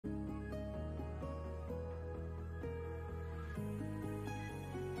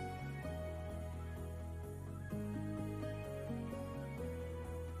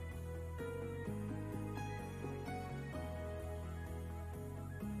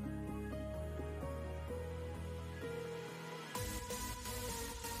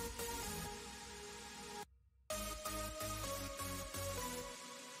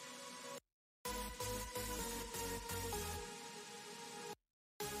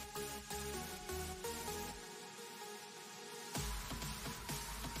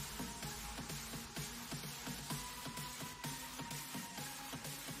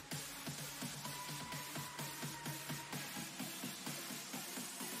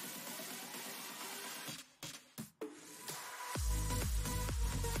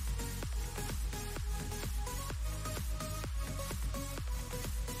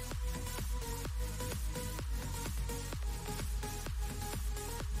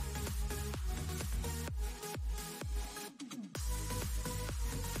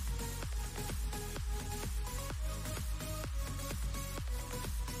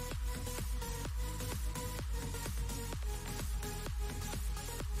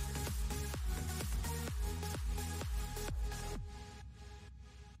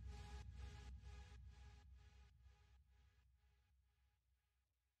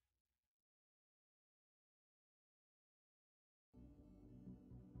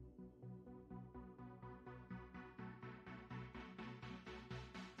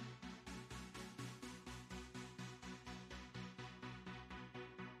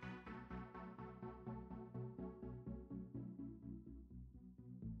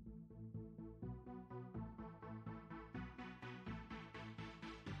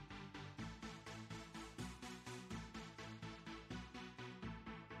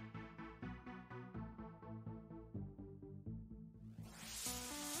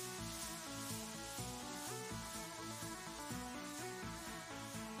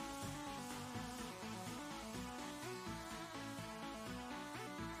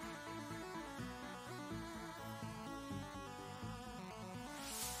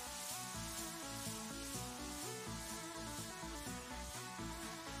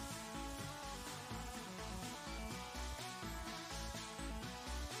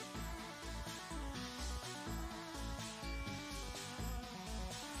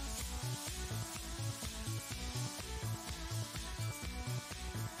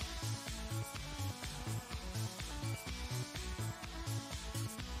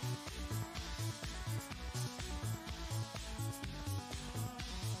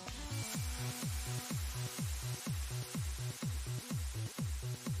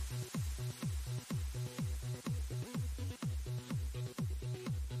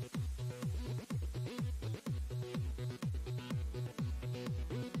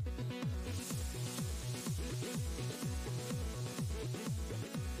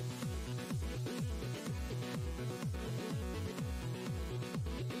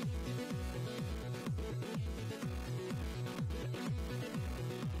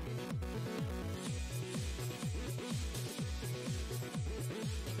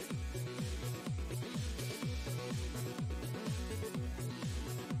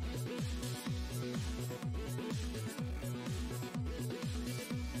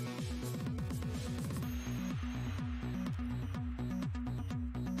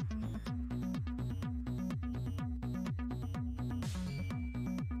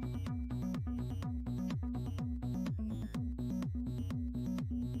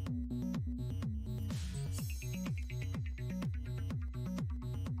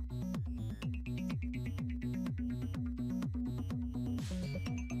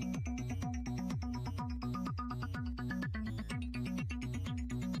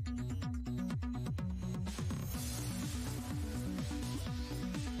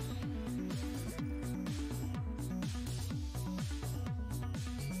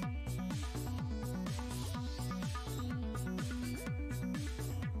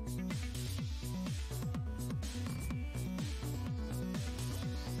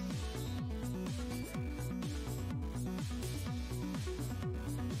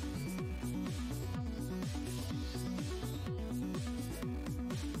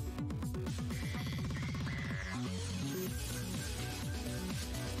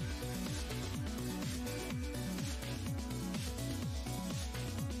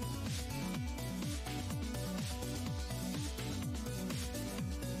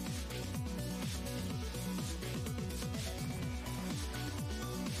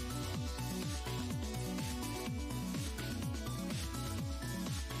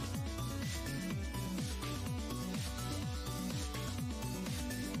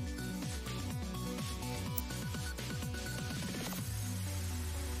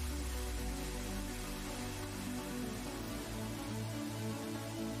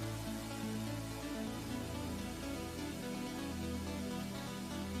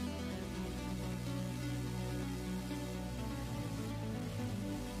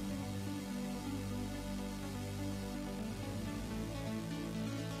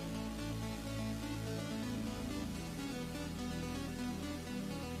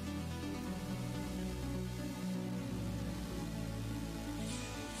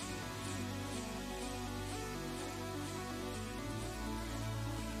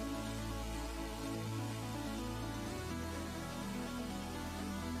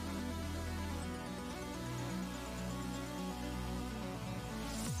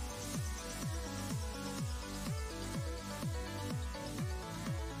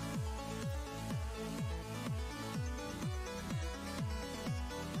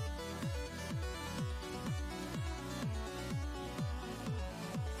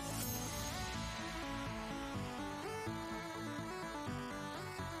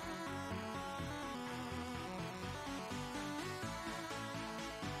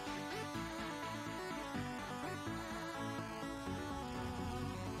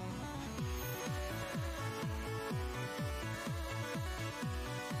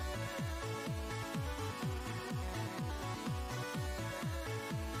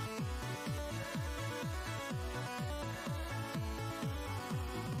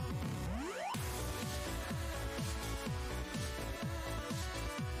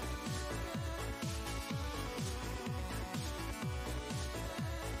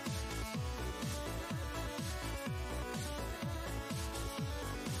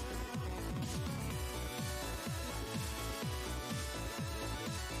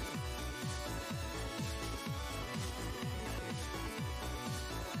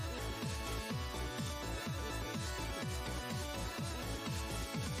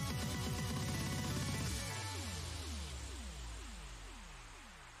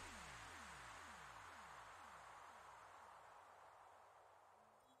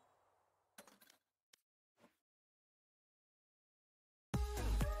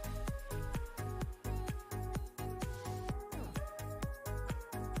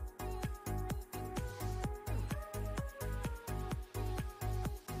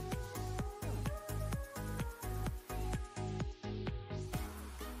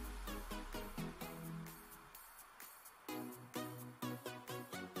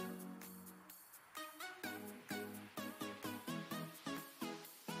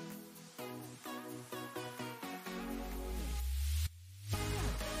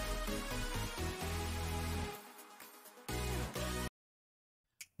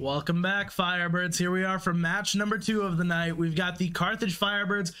Welcome back, Firebirds. Here we are for match number 2 of the night. We've got the Carthage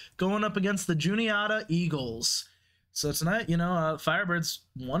Firebirds going up against the Juniata Eagles. So tonight, you know, Firebirds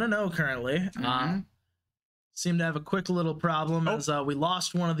 1-0 currently. Seem to have a quick little problem as we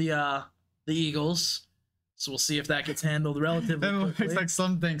lost one of the Eagles. So we'll see if that gets handled relatively quickly. It looks like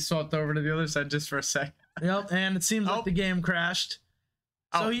something swapped over to the other side just for a sec. Yep, and it seems like the game crashed.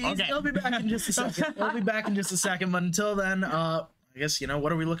 So he'll be back in just a second. He'll be back in just a second, but until then, I guess, you know,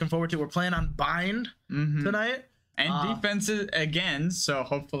 what are we looking forward to? We're playing on Bind tonight. And defenses again, so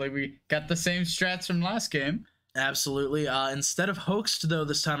hopefully we got the same strats from last game. Absolutely. Instead of Hoaxed, though,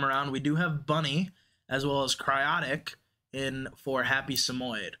 this time around, we do have Bunny, as well as Cryotic in for Happy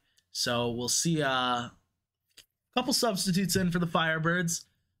Samoyed. So we'll see a couple substitutes in for the Firebirds.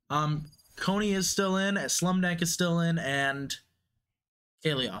 Coney is still in, Slumdank is still in, and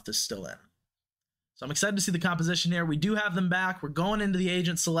Kalioth is still in. So I'm excited to see the composition here. We do have them back. We're going into the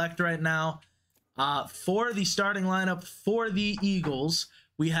agent select right now. For the starting lineup for the Eagles,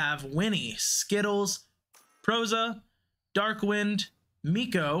 we have Winnie, Skittles, Proza, Darkwind,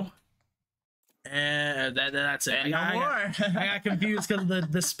 Miko, and that's it. And I got confused because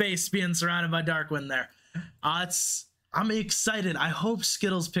of the space being surrounded by Darkwind there. I'm excited. I hope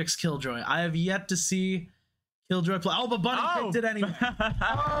Skittles picks Killjoy. I have yet to see Killjoy play. Oh, but Bunny picked it anyway.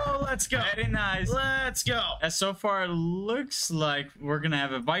 Oh, let's go. Very nice. Let's go. As so far, it looks like we're going to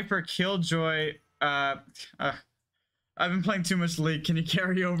have a Viper, Killjoy. I've been playing too much League. Can you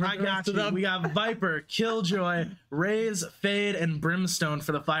carry over? I got you. We got Viper, Killjoy, Raze, Fade, and Brimstone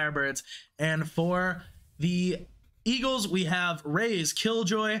for the Firebirds. And for the Eagles, we have Raze,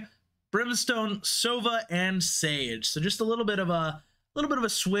 Killjoy, Brimstone, Sova, and Sage. So just a little bit of a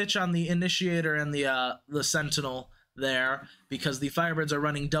switch on the Initiator and the Sentinel there, because the Firebirds are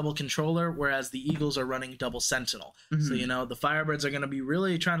running double controller, whereas the Eagles are running double Sentinel. So, you know, the Firebirds are going to be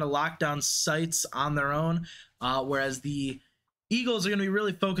really trying to lock down sites on their own, whereas the Eagles are going to be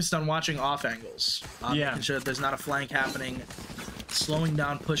really focused on watching off angles, making sure that there's not a flank happening, slowing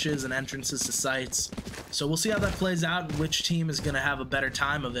down pushes and entrances to sites. So we'll see how that plays out and which team is going to have a better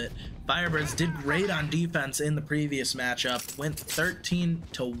time of it. Firebirds did great on defense in the previous matchup, went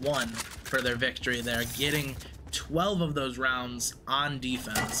 13-1 for their victory there, getting 12 of those rounds on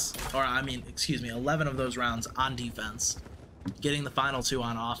defense, or I mean, excuse me, 11 of those rounds on defense, getting the final 2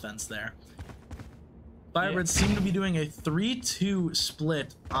 on offense there. Firebirds seem to be doing a 3-2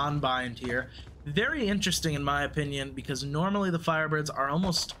 split on Bind here. Very interesting in my opinion, because normally the Firebirds are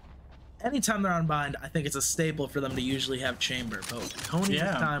almost, anytime they're on Bind, I think it's a staple for them to usually have Chamber, but Coney this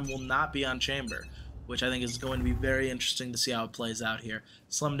time will not be on Chamber, which I think is going to be very interesting to see how it plays out here.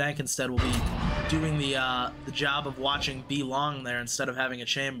 Slumdank instead will be doing the job of watching B long there instead of having a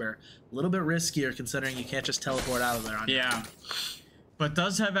Chamber. A little bit riskier considering you can't just teleport out of there on your own. But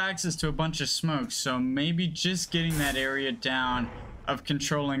does have access to a bunch of smokes, so maybe just getting that area down of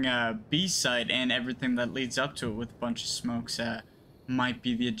controlling a B site and everything that leads up to it with a bunch of smokes might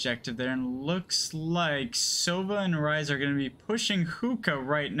be the objective there. And looks like Sova and Rise are going to be pushing Hookah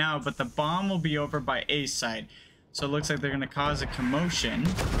right now, but the bomb will be over by A site, so it looks like they're going to cause a commotion.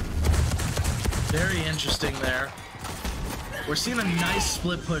 Very interesting there. We're seeing a nice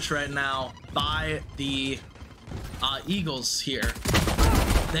split push right now by the Eagles here.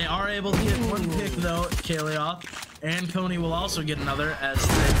 They are able to get one pick though, Kalioth, and Coney will also get another as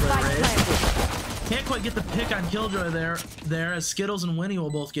they play Raze. Can't quite get the pick on Killjoy there as Skittles and Winnie will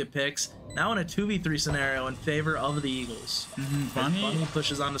both get picks. Now in a 2v3 scenario in favor of the Eagles. Bunny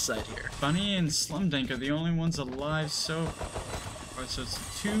pushes on the side here. Bunny and Slumdank are the only ones alive so far, so it's a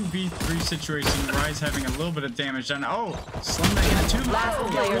 2v3 situation. Rise having a little bit of damage done. Oh, Slumdank in a 2v3. Last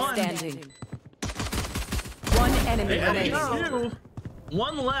player standing. One enemy remaining.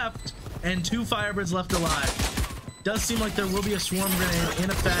 One left and 2 Firebirds left alive. Does seem like there will be a swarm grenade in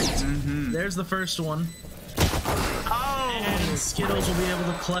effect. There's the first one. And Skittles will be able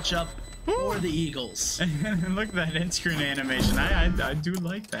to clutch up for the Eagles. Look at that end screen animation. I do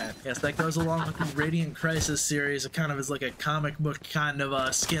like that. Yes, that goes along with the Radiant Crisis series. It kind of is like a comic book kind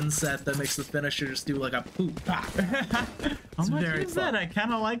of skin set that makes the finisher just do like a poop pop. How much is that? I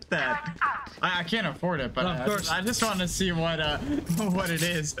kind of like that. I can't afford it, but of course. I just want to see what it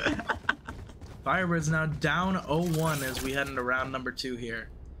is. Firebirds now down 0-1 as we head into round number 2 here.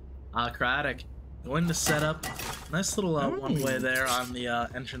 Cryotic going to set up nice little one-way there on the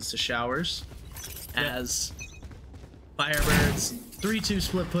entrance to showers as Firebirds 3-2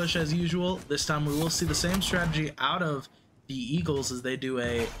 split push as usual. This time we will see the same strategy out of the Eagles as they do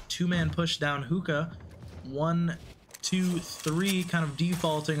a 2-man push down Hookah. 1, 2, 3 kind of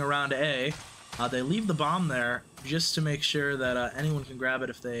defaulting around A. They leave the bomb there just to make sure that anyone can grab it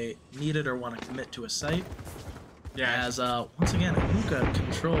if they need it or want to commit to a site. Yeah. As once again, hookah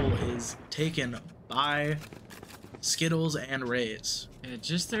control is taken by Skittles and Rays. Yeah,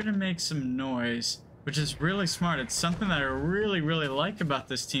 just there to make some noise, which is really smart. It's something that I really, really like about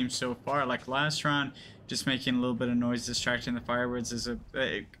this team so far. Like last round, just making a little bit of noise, distracting the Firebirds is a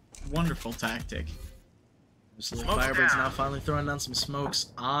wonderful tactic. So the Firebirds now finally throwing down some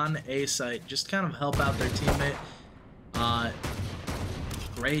smokes on A site, just kind of help out their teammate.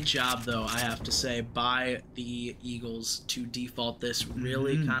 Great job, though, I have to say, by the Eagles to default this,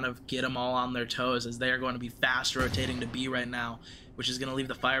 really kind of get them all on their toes, as they are going to be fast rotating to B right now, which is going to leave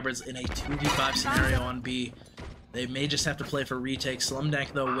the Firebirds in a 2v5 scenario on B. They may just have to play for retake.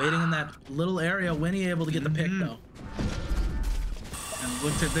 Slumdank, though, waiting in that little area. Winnie able to get the pick, though. And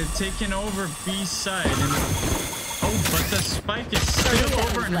look at they've taken over B side. And, oh, but the spike is still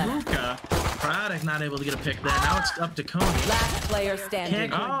over in hookah. Carthage not able to get a pick there. Now it's up to Coney. Last player standing.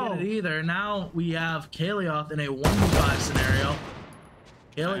 Can't quite get it either. Now we have Kalioth in a 1v5 scenario.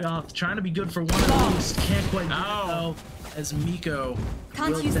 Kalioth trying to be good for one of these. Can't quite get it though, as Miko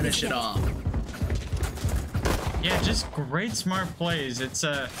will finish it off. Yeah, just great smart plays. It's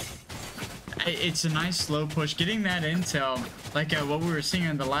a nice slow push. Getting that intel, like what we were seeing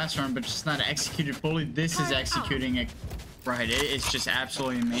in the last round, but just not executed fully. This is executing it right. It's just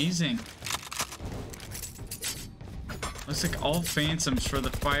absolutely amazing. Looks like all Phantoms for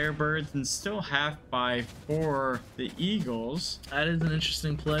the Firebirds and still half buy for the Eagles. That is an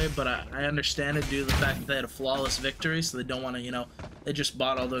interesting play, but I understand it due to the fact that they had a flawless victory, so they don't want to, you know, they just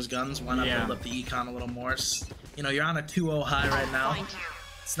bought all those guns. Why not build up the econ a little more? You know, you're on a 2-0 high right now.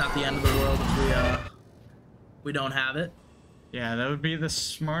 It's not the end of the world if we don't have it. Yeah, that would be the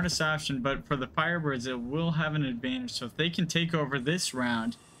smartest option, but for the Firebirds, it will have an advantage. So if they can take over this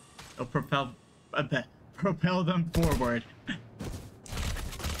round, it'll propel them forward.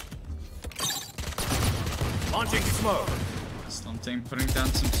 Launching smoke. Slumdank putting down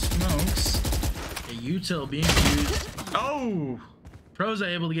some smokes. A util being used. Oh! Proza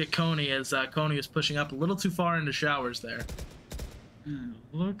able to get Coney as Coney is pushing up a little too far into showers there.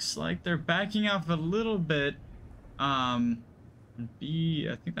 Looks like they're backing off a little bit. B,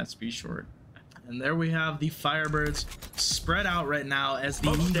 I think that's B short. And there we have the Firebirds spread out right now as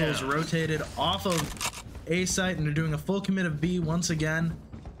the Eagles rotated off of A site and are doing a full commit of B once again.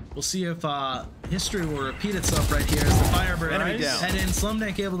 We'll see if history will repeat itself right here as the Firebirds head in.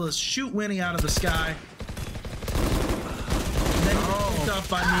 Slumdank able to shoot Winnie out of the sky. And then he picked off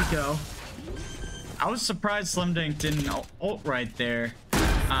by Miko. I was surprised Slumdank didn't ult right there.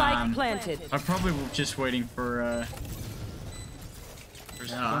 Spike planted. I'm probably just waiting for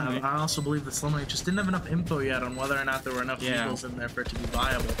I also believe that Slumdank just didn't have enough info yet on whether or not there were enough Eagles in there for it to be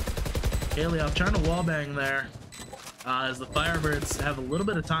viable. Kalioth trying to wallbang there as the Firebirds have a little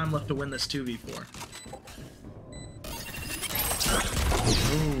bit of time left to win this 2v4.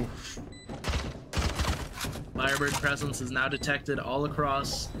 Ooh. Firebird presence is now detected all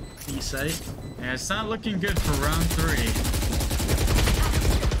across the site. Yeah, it's not looking good for round 3.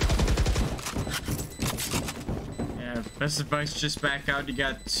 Yeah, best advice, just back out. You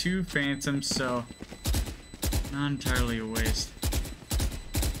got 2 Phantoms, so not entirely a waste.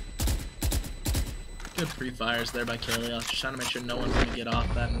 Good pre-fires there by Kalioth, just trying to make sure no one's gonna get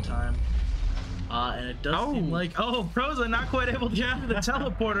off that in time. And it does seem like, Proza not quite able to get the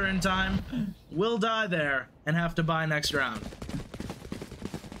teleporter in time. Will die there and have to buy next round.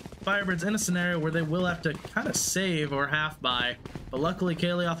 Firebirds in a scenario where they will have to kind of save or half buy, but luckily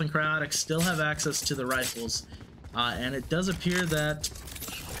Kalioth and Cryotic still have access to the rifles. And it does appear that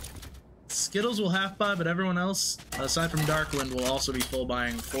Skittles will half buy, but everyone else, aside from Darkwind, will also be full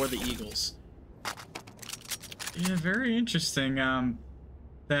buying for the Eagles. Yeah, very interesting.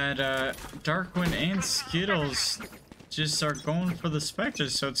 That Darkwind and Skittles just are going for the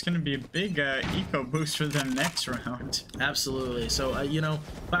Spectres, so it's going to be a big eco boost for them next round. Absolutely. So, you know,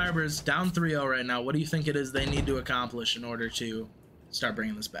 Firebirds down 3-0 right now. What do you think it is they need to accomplish in order to start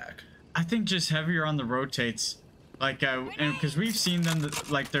bringing this back? I think just heavier on the rotates. Like, and because we've seen them,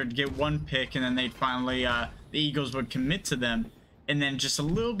 like, they'd get one pick and then they'd finally, the Eagles would commit to them. And then just a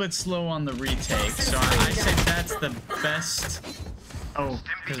little bit slow on the retake. So I say that's the best. Oh,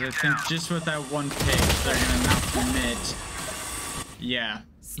 because I think just with that one pick, they're gonna now commit. Yeah.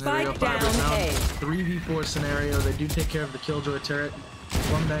 Spike down A. 3v4 scenario. They do take care of the Killjoy turret.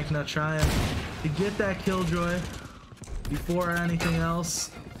 Slumdank now trying to get that Killjoy before anything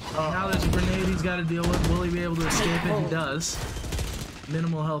else. Now there's a grenade he's got to deal with. Will he be able to escape it? He does.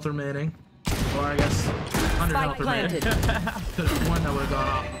 Minimal health remaining. Or I guess 100 health remaining. Could have one that would have gone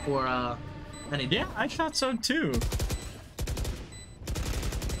off before And he Yeah, I thought so too.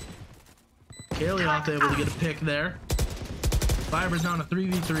 Kalioth able to get a pick there. Firebirds now in a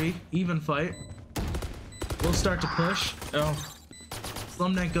 3v3, even fight. We'll start to push. Oh,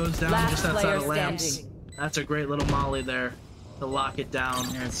 Slumdank goes down Last just outside of player lamps. standing. That's a great little molly there to lock it down.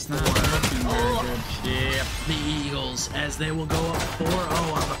 yeah, it's not looking very good. Yep. The Eagles, as they will go up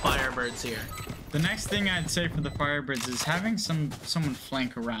 4-0 on the Firebirds here. The next thing I'd say for the Firebirds is having someone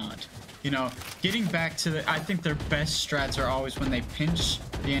flank around. You know, getting back to the. I think their best strats are always when they pinch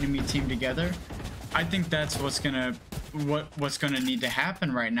the enemy team together. I think that's what's gonna need to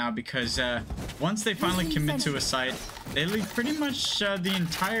happen right now, because once they finally commit to a site, they leave pretty much the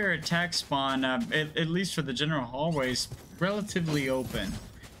entire attack spawn, at least for the general hallways, relatively open.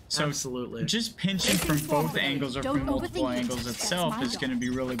 So Absolutely. just pinching from both angles or from multiple angles itself is going to be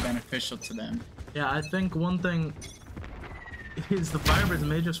really beneficial to them. Yeah, I think one thing is the Firebirds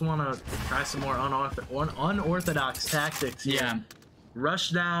may just want to try some more unorthodox tactics here. Yeah. Rush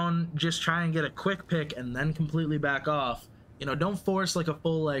down, just try and get a quick pick, and then completely back off. You know, don't force like a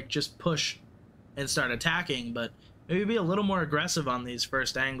full like just push and start attacking, but maybe be a little more aggressive on these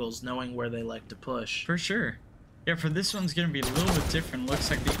first angles, knowing where they like to push. For sure. Yeah, for this one's going to be a little bit different. Looks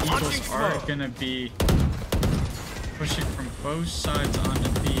like the Eagles are going to be pushing from both sides onto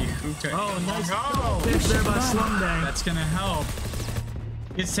the hookah. Oh, nice pick there by Slumdank. That's going to help.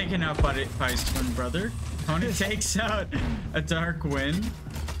 Gets taken out by his twin brother. Tony takes out a Dark Wind.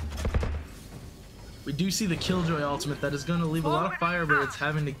 We do see the Killjoy ultimate that is going to leave a lot of Firebirds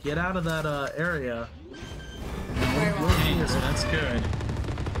having to get out of that area. Okay, so that's good.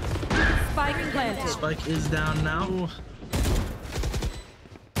 Spike planted. Spike is down now.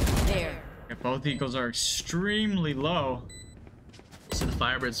 There. Yeah, both Eagles are extremely low. See the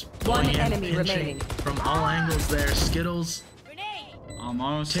Firebirds One going in, enemy pinching remaining. from all angles there. Skittles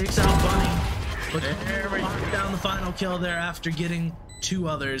Almost. takes out Bunny, but There we go. locked down the final kill there after getting 2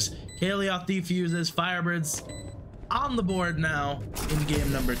 others. Kalioth defuses. Firebirds on the board now in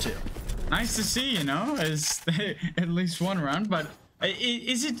game number 2. Nice to see, you know, as at least one round, but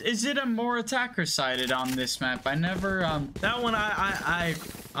is it a more attacker sided on this map? I never That one, I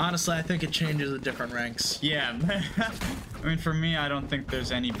honestly, I think it changes at different ranks. yeah. I mean, for me, I don't think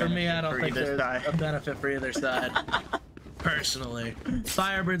there's any benefit For me, I don't think either there's side. a benefit for either side. Personally,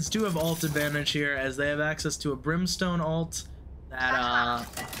 Firebirds do have ult advantage here, as they have access to a Brimstone ult that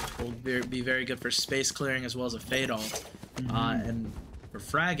will be very good for space clearing, as well as a Fade ult. And for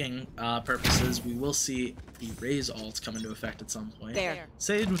fragging purposes, we will see the Raze ult come into effect at some point. There.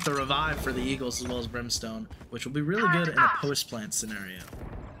 Saved with the revive for the Eagles as well as Brimstone, which will be really good in a post plant scenario.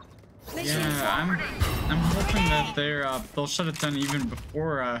 Yeah, I'm hoping that they'll shut it down even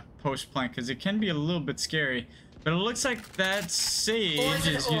before post plant, because it can be a little bit scary. But it looks like that Sage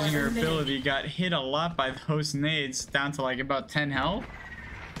is using her ability, got hit a lot by those nades, down to like about 10 health. So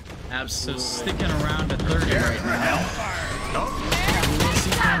Absolutely. sticking around at 30 right now. We will see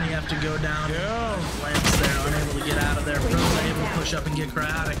Tony have to go down. Lamps there, unable to get out of there. Pros are able to push up and get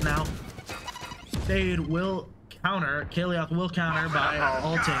Cryotic now. Fade will counter. Kalioth will counter by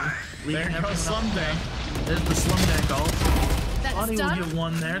ulting. There goes Slumdank. There's the Slumdank ult. That's Bunny will done. get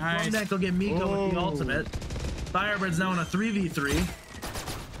one there. Nice. Slumdank will get Miko with the Whoa. ultimate. Firebirds now in a 3v3.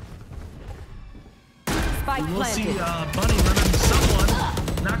 Spike We'll see planted. Bunny running someone.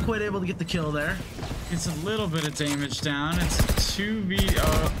 Not quite able to get the kill there. It's a little bit of damage down. It's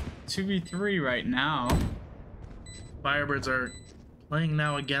 2v3 right now. Firebirds are playing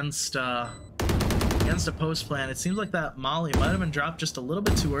now against a post plan. It seems like that Molly might have been dropped just a little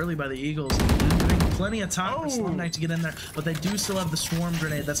bit too early by the Eagles. Giving plenty of time for Slumdank to get in there, but they do still have the swarm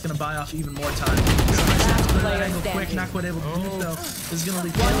grenade that's going to buy off even more time. Last Clear that player angle quick, standing. not quite able to do so. This is going to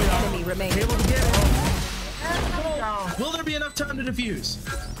leave One Kalioth enemy remaining. able to get it. Will there be enough time to defuse?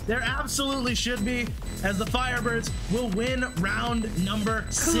 There absolutely should be, as the Firebirds will win round number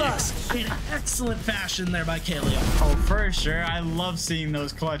 6 in excellent fashion there by Kalioth. Oh, for sure. I love seeing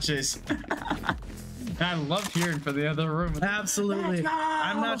those clutches. I love hearing for the other room. Absolutely.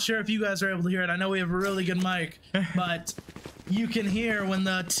 I'm not sure if you guys are able to hear it. I know we have a really good mic, but you can hear when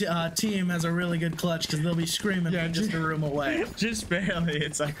the team has a really good clutch, because they'll be screaming from just a room away. Just barely.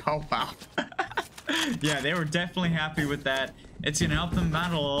 It's like, oh, wow. Yeah, they were definitely happy with that. It's going to help them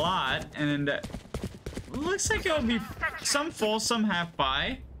battle a lot, and looks like it'll be some full, some half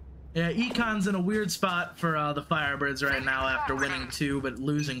buy. Yeah, Econ's in a weird spot for the Firebirds right now after winning 2 but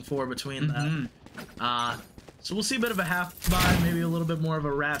losing 4 between them. So we'll see a bit of a half buy, maybe a little bit more of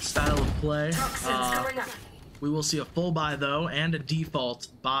a rat style of play. We will see a full buy though, and a default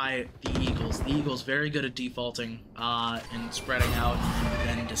by the Eagles. The Eagles very good at defaulting and spreading out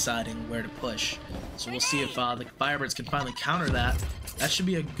and then deciding where to push. So we'll see if the Firebirds can finally counter that. That should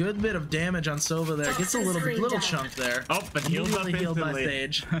be a good bit of damage on Sova there. Gets a little chunk there. Oh, but healed up healed by instantly.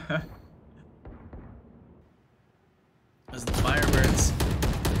 Sage. As the Firebirds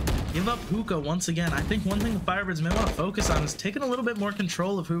give up hookah once again. I think one thing the Firebirds may want to focus on is taking a little bit more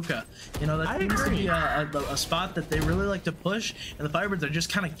control of hookah. You know, that seems to be a spot that they really like to push, and the Firebirds are just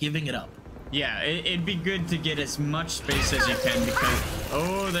kind of giving it up. Yeah, it'd be good to get as much space as you can because,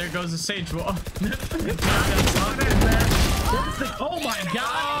 oh, there goes the Sage wall. Oh my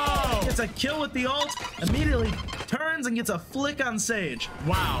god! Gets a kill with the ult, immediately turns and gets a flick on Sage.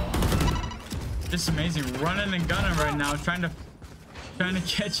 Wow. Just amazing. Running and gunning right now, trying to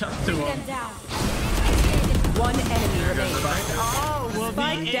catch up to him. One enemy remaining. Oh, well,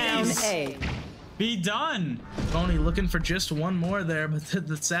 Spike down A. Be done. Tony looking for just one more there, but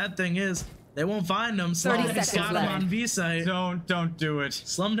the sad thing is they won't find him. 30 Slumdank's seconds got him left. on V site. Don't do it.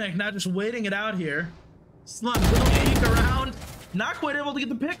 Slumdank not just waiting it out here. Slum. Little peek around. Not quite able to get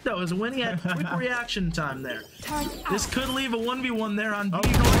the pick though, as Winnie had quick reaction time there. This could leave a 1v1 there on B.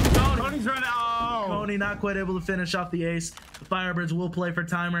 Tony's running. Oh. Tony not quite able to finish off the ace. The Firebirds will play for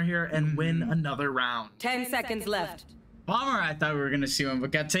timer here and win another round. 10 seconds left. Bomber, I thought we were gonna see one,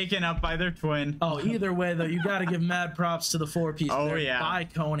 but got taken up by their twin. Oh, either way though, you gotta give mad props to the 4-piece there yeah. by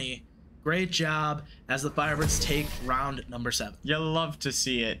Coney. Great job as the Firebirds take round number 7. You'll love to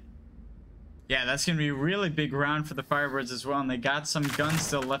see it. Yeah, that's gonna be a really big round for the Firebirds as well, and they got some guns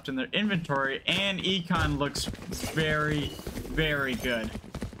still left in their inventory, and Econ looks very, very good.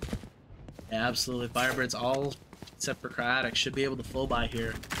 Yeah, absolutely. Firebirds all except for Carthage should be able to full buy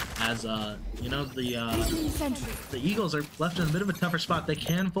here, as you know, the Eagles are left in a bit of a tougher spot. They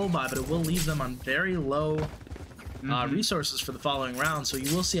can full buy, but it will leave them on very low resources for the following round. So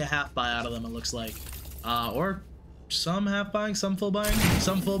you will see a half buy out of them, it looks like, or some half buying, some full buying,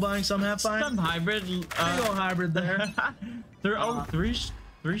 some full buying, some half buying. Some hybrid. Big ol' hybrid there. They're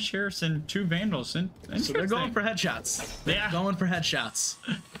three sheriffs and 2 vandals. So they're going for headshots. Yeah. Going for headshots.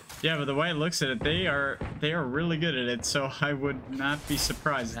 Yeah, but the way it looks at it, they are really good at it. So I would not be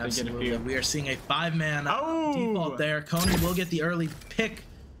surprised if Absolutely. they get a few. We are seeing a 5-man Oh! default there. Coney will get the early pick,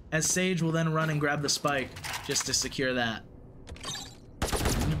 as Sage will then run and grab the spike just to secure that.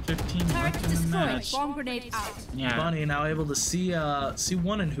 15 left in the match. Bomb grenade out. Yeah, Bunny now able to see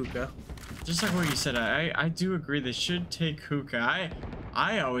one in hookah. just like what you said, I do agree they should take hookah.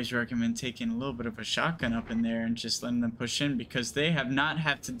 I always recommend taking a little bit of a shotgun up in there and just letting them push in because they have not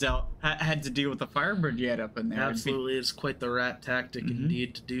had to deal with the Firebird yet up in there. Absolutely, it's quite the rat tactic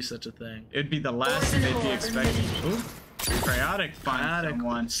indeed to do such a thing. It'd be the last thing they'd be expecting. Ooh, Chaotic finds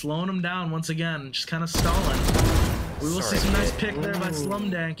someone. Slowing him down once again, just kind of stalling. We will see some nice pick there by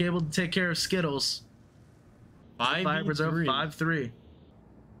Slumdank, able to take care of Skittles. Firebirds over 5-3.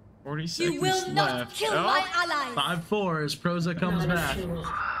 40 seconds You will left. not kill my allies. 5-4 as Proza comes back.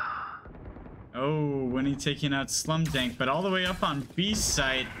 Oh, Winnie taking out Slumdank, but all the way up on B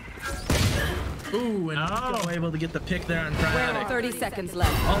site. Ooh, and Nico able to get the pick there on Friday. 30 seconds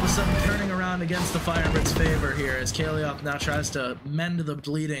left. All of a sudden turning around against the Firebirds' favor here as Kalioth now tries to mend the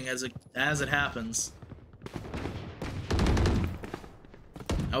bleeding as it happens.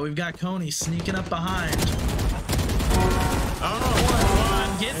 Oh, we've got Coney sneaking up behind.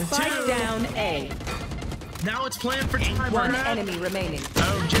 Oh, Get Spike 2. down A. Now it's planned for timer. One enemy remaining.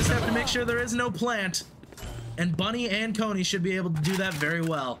 Oh, just have to make sure there is no plant. And Bunny and Coney should be able to do that very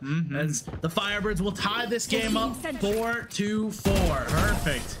well. As the Firebirds will tie this game up 4-4.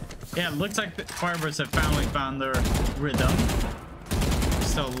 perfect. Yeah, it looks like the Firebirds have finally found their rhythm.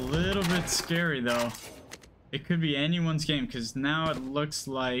 Just a little bit scary though. It could be anyone's game because now it looks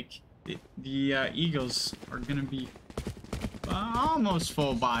like the Eagles are gonna be almost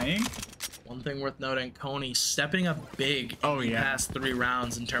full buying. One thing worth noting, Coney stepping up big in the past 3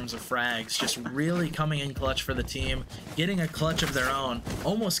 rounds in terms of frags, just really coming in clutch for the team, getting a clutch of their own,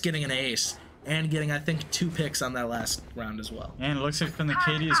 almost getting an ace, and getting, I think, 2 picks on that last round as well. And it looks like from the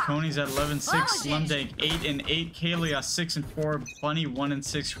KDs, Coney's at 11-6, Slumdank 8-8, Kalia 6-4, Bunny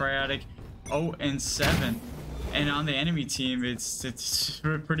 1-6, Cryotic 0-7. And on the enemy team, it's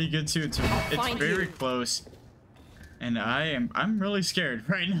pretty good too. It's very close. And I'm really scared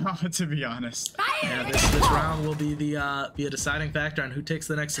right now, to be honest. Yeah, this round will be be a deciding factor on who takes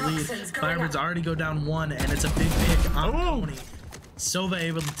the next lead. Firebirds already go down 1, and it's a big pick on Coney. Sova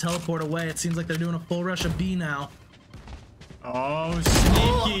able to teleport away. It seems like they're doing a full rush of B now. Oh,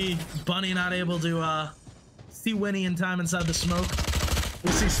 sneaky. Bunny not able to see Winnie in time inside the smoke.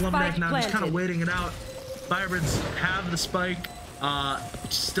 We'll see Slumdank now just kind of waiting it out. Firebirds have the spike.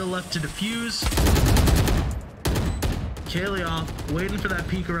 Still left to defuse. Kalioth waiting for that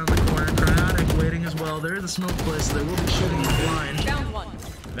peek around the corner. Cryotic waiting as well. There is a smoke play, so they will be shooting in blind. Down one.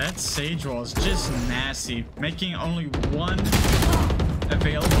 That Sage Wall is just nasty, making only one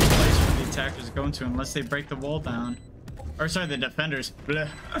available place for the attackers to go into unless they break the wall down. Or sorry, the defenders. Blech.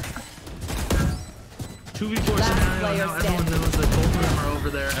 2v4 Last scenario, player now everyone Oh. knows that both of them are over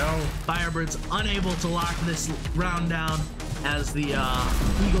there. Firebirds unable to lock this round down as the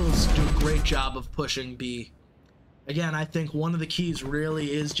Eagles do a great job of pushing B. Again, I think one of the keys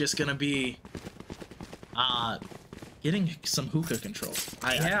really is just going to be getting some hookah control.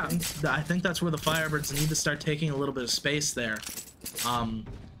 I think that's where the Firebirds need to start taking a little bit of space there. And,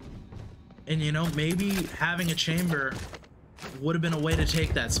 you know, maybe having a chamber would have been a way to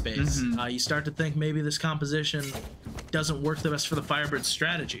take that space. You start to think maybe this composition doesn't work the best for the Firebird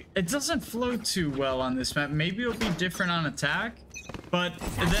strategy. It doesn't flow too well on this map. Maybe it'll be different on attack, but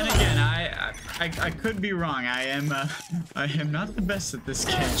then again, I could be wrong. I am not the best at this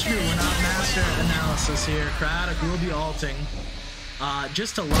game. True, we're not master analysis here. Cryotic will be alting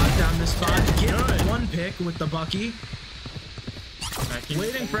just to lock down this spot. Get one pick with the Bucky.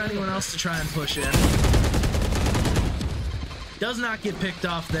 Waiting for anyone else to try and push in. Does not get picked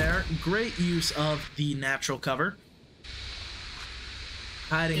off there. Great use of the natural cover.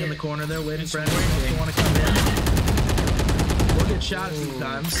 Hiding in the corner there, waiting for anyone else to want to come in. We'll get shot a few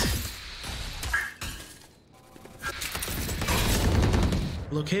times.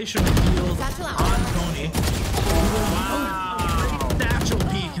 Location revealed on Tony. Wow. Natural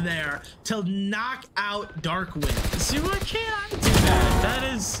peek there to knock out Darkwind. See, why can't I do that? That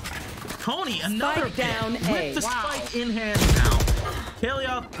is... Coney, another Spike down pick with A. the spike in hand now.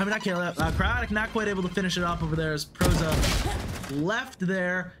 Kalioth, I mean not Kalioth, Cryotic not quite able to finish it off over there as Proza left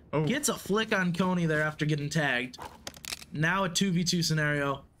there. Gets a flick on Coney there after getting tagged. Now a 2v2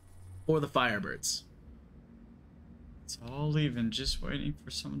 scenario for the Firebirds. It's all even, just waiting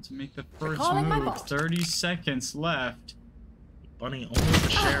for someone to make the first Calling my move. boss. 30 seconds left. Bunny almost the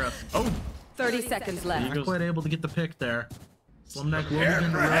sheriff. 30 seconds left. Not quite able to get the pick there. Slumneck will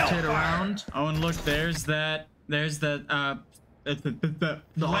begin to rotate around. Oh, and look, there's that the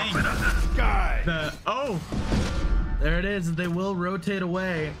lane. There it is. They will rotate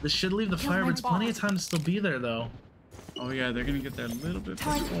away. This should leave the Firebirds plenty of time to still be there, though. Oh yeah, they're gonna get there a little bit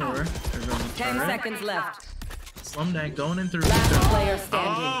before. They're going to 10 turret. seconds left. Slumdank going in through. Last player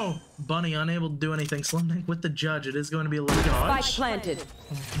standing. Bunny unable to do anything. Slumdank with the judge. It is going to be a little Spike dodge. planted.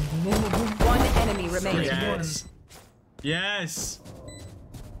 One enemy remaining. Yes. Yes.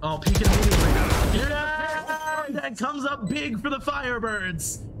 Oh, peeking immediately. That comes up big for the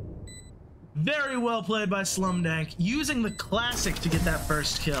Firebirds. Very well played by Slumdank, using the classic to get that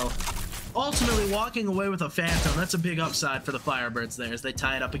first kill. Ultimately walking away with a Phantom. That's a big upside for the Firebirds there as they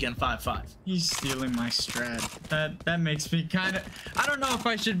tie it up again 5-5. He's stealing my strat. That makes me kind of... I don't know if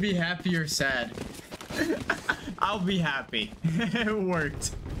I should be happy or sad. I'll be happy. It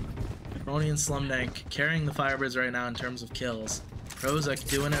worked. Roni and Slumdank carrying the Firebirds right now in terms of kills. Prozak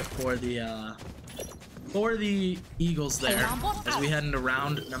doing it for the Eagles there as we head into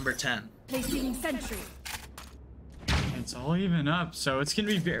round number 10. Placing sentry. It's all even up, so it's gonna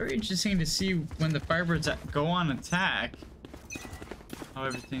be very interesting to see when the Firebirds go on attack how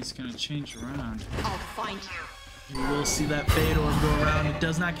everything's gonna change around. I'll find you. You will see that fade orb go around. It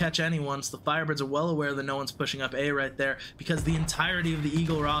does not catch anyone, so the Firebirds are well aware that no one's pushing up A right there because the entirety of the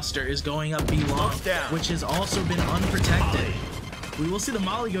Eagle roster is going up B long, which has also been unprotected. We will see the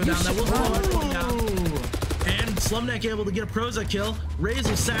Molly go down. That will slow everyone down. And Slumneck able to get a Proza kill. Raze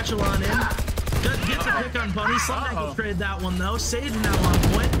will satchel on in. Gets a pick on Bunny. Slumneck will trade that one though. Sage now on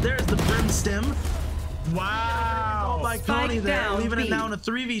point. There's the Brim Stim. Wow. By Coney there, down, leaving B. it now in a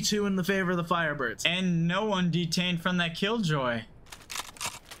 3v2 in the favor of the Firebirds. And no one detained from that Killjoy.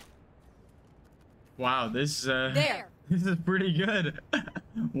 Wow, this There. this is pretty good.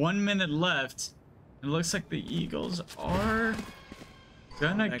 1 minute left. It looks like the Eagles are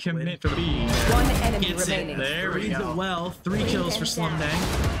gonna Back commit waiting for the- B. One enemy Gets it. remaining. There we Reads go. it well. 3 kills for Slumdank.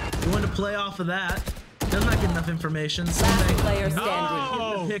 Going to play off of that. Does not get enough information. Last Slumdank player standing.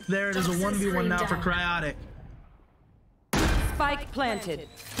 Oh! pick there. It is a 1v1 now for Cryotic. Spike planted.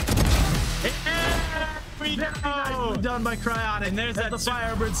 We go. Done by Cryotic. And there's as that the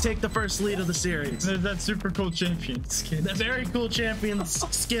Firebirds take the first lead of the series. There's that super cool champion skin. The very cool champion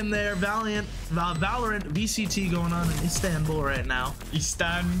skin there. Valorant VCT going on in Istanbul right now.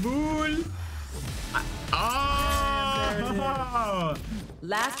 Istanbul. Oh!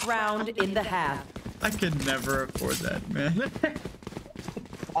 Last round in the half. I could never afford that, man.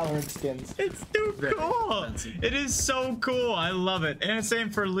 Valorant skins. It's too Very cool. expensive. It is so cool. I love it. And the same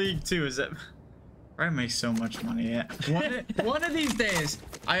for League too. Is that I make so much money? Yeah. One of these days,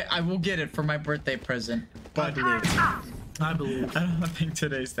 I will get it for my birthday present. But I believe. I don't think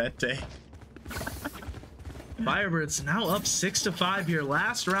today's that day. Firebirds now up 6-5 here.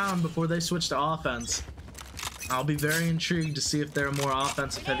 Last round before they switch to offense. I'll be very intrigued to see if they're a more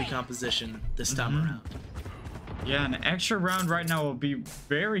offensive heavy composition this time around. Yeah, an extra round right now will be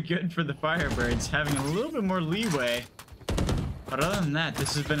very good for the Firebirds, having a little bit more leeway. But other than that,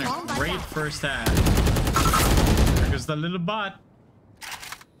 this has been a great first half. There goes the little bot.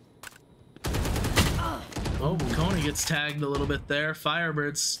 Oh, Coney gets tagged a little bit there.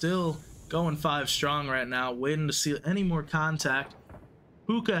 Firebirds still going 5 strong right now, waiting to see any more contact.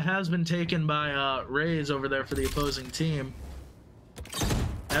 Hookah has been taken by Rays over there for the opposing team.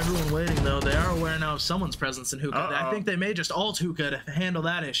 Everyone waiting though. They are aware now of someone's presence in Hookah. I think they may just ult Hookah to handle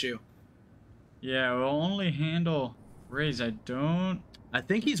that issue. Yeah, we'll only handle Rays. I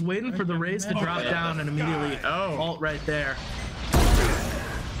think he's waiting for the Rays to drop down and immediately ult right there.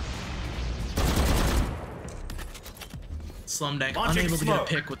 Slumdank unable to get a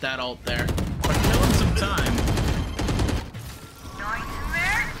pick with that ult there. But killing some time.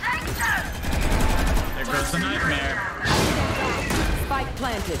 There goes the nightmare. Spike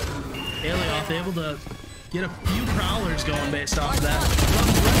planted. Alioth able to get a few prowlers going based off of that.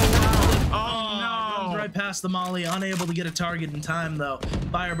 Runs right past the molly, unable to get a target in time though.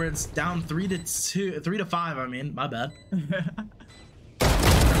 Firebirds down 3-5. I mean, my bad.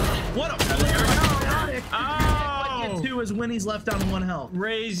 What a flare! Get 2 as Winnie's left down 1 health.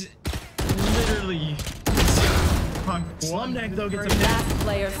 Rays literally. Slumdank though gets a Last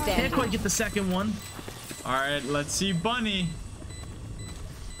player standing. can't quite get the second one. All right, let's see Bunny.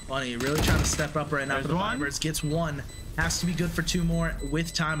 Bunny really trying to step up right now There's for the one. Firebirds. Gets 1. Has to be good for 2 more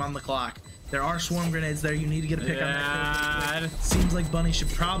with time on the clock. There are swarm grenades there. You need to get a pick on that. Seems like Bunny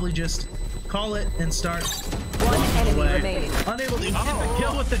should probably just call it and start. 1 enemy remaining. Unable to get the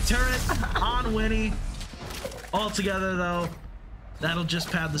kill with the turret on Winnie. Altogether though, that'll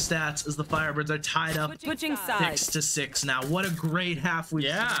just pad the stats as the Firebirds are tied up Switching sides. 6-6 now. What a great half we've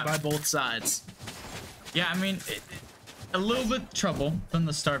seen by both sides. Yeah, I mean, a little bit trouble from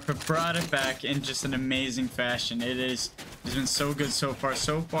the start, but brought it back in just an amazing fashion. It's been so good so far.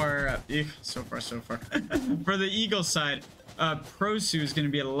 So far. For the Eagles side, Prosu is going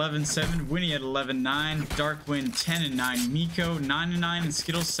to be at 11-7, Winnie at 11-9, Darkwind 10-9, Miko 9-9, and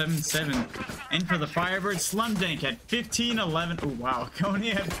Skittles 7-7. And for the Firebirds, Slumdank at 15-11. Oh wow,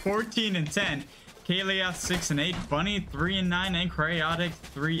 Coney at 14-10, Kaleoth 6-8, Bunny 3-9, and Cryotic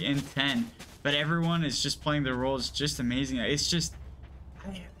 3-10. But everyone is just playing their roles just amazing. It's just,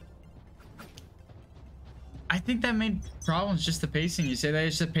 I think that made problems just the pacing. You say that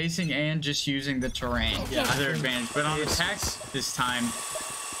it's the pacing and just using the terrain to their advantage. But on attacks this time,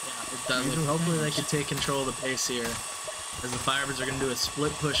 it does. Hopefully they can take control of the pace here, as the Firebirds are going to do a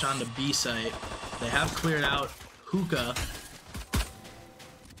split push onto B site. They have cleared out Hookah.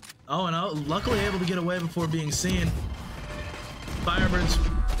 Oh, and luckily able to get away before being seen. Firebirds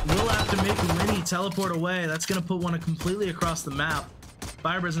will have to make Winnie teleport away. That's going to put one completely across the map.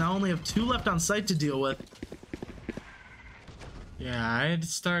 Firebirds now only have 2 left on site to deal with. yeah, I had to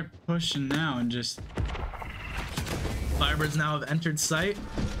start pushing now and just. Firebirds now have entered site.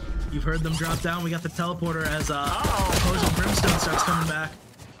 You've heard them drop down. We got the teleporter as opposing Brimstone starts coming back.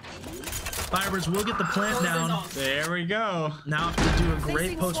 Firebirds will get the plant down. There we go. Now have to do a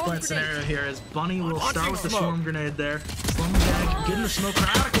great post-plant scenario here as Bunny will start with the swarm grenade there. Slumdank getting the smoke.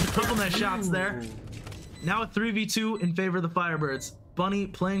 Cryotic with a couple nice shots there. Now a 3v2 in favor of the Firebirds. Bunny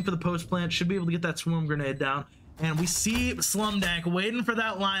playing for the post-plant, should be able to get that swarm grenade down. And we see Slumdank waiting for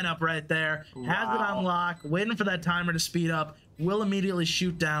that lineup right there. Has it on lock, waiting for that timer to speed up. Will immediately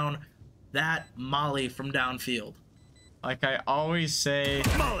shoot down that molly from downfield. Like I always say,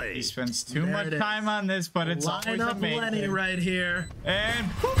 he spends too much time on this, but it's always Line up Lenny amazing. right here. And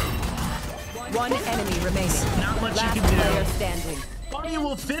 1 enemy remaining. Not much Last you can player do. standing. Bunny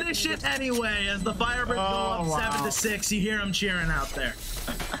will finish it anyway as the Firebirds go up 7-6. You hear them cheering out there.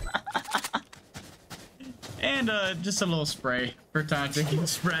 and just a little spray for tactical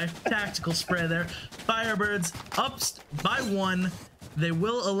spray. Tactical spray there. Firebirds up by 1. They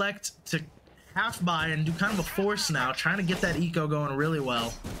will elect to half buy and do kind of a force now, trying to get that eco going really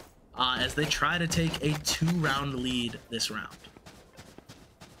well as they try to take a 2-round lead this round.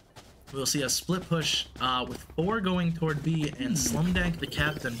 We'll see a split push with 4 going toward B and Slumdank, the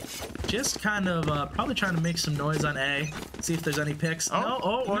captain, just kind of probably trying to make some noise on A, see if there's any picks.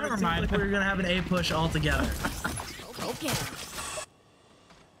 Never mind. Like we're gonna have an A push altogether. Okay.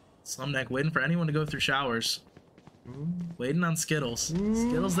 Slumdank waiting for anyone to go through showers. Waiting on Skittles.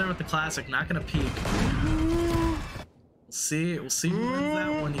 Skittles there with the classic, not gonna peek. We'll see who wins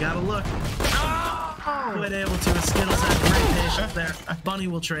that one. You gotta look. Quite able to, as Skittles had great patience there. Bunny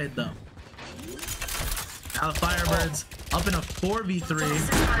will trade though. Now the Firebirds up in a 4v3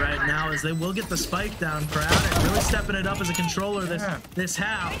 right now, as they will get the spike down. Crowd really stepping it up as a controller this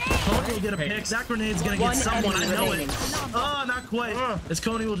half. Coney will get a pick. That grenade's gonna get someone, I know it. Oh, not quite. As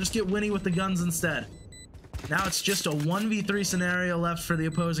Coney will just get Winnie with the guns instead. Now it's just a 1v3 scenario left for the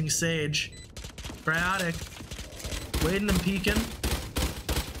opposing Sage. Cryotic waiting and peeking.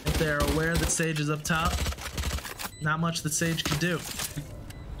 If they're aware that Sage is up top, not much that Sage can do.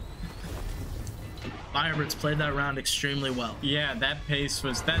 Firebirds played that round extremely well. Yeah, that pace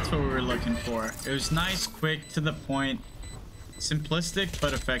that's what we were looking for. It was nice, quick, to the point, simplistic,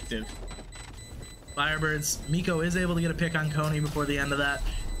 but effective. Firebirds, Miko is able to get a pick on Coney before the end of that.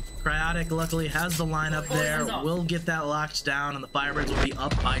 Cryotic luckily has the lineup there, will get that locked down, and the Firebirds will be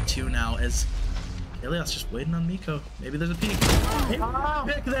up by 2 now as Kalios just waiting on Miko. Maybe there's a peek.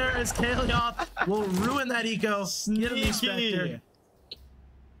 Pick there as Kalios will ruin that eco. Get him the Spectre.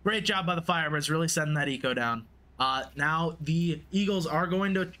 Great job by the Firebirds, really setting that eco down. Now the Eagles are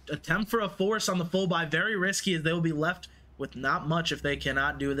going to attempt for a force on the full buy. Very risky, as they will be left with not much if they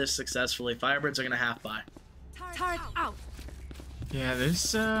cannot do this successfully. Firebirds are going to half buy. Turret out. Yeah,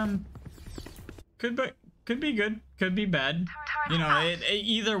 this could be good, could be bad. You know,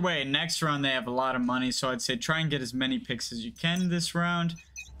 either way, next round they have a lot of money, so I'd say try and get as many picks as you can this round.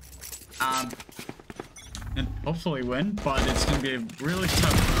 And hopefully win, but it's gonna be a really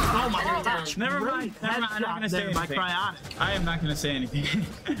tough. Oh my gosh! Never mind. I'm not gonna say anything. I am not gonna say anything.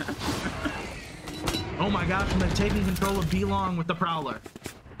 Oh my gosh! And they're taking control of B-Long with the Prowler.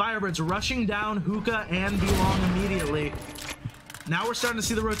 Firebirds rushing down Hookah and B-Long immediately. Now we're starting to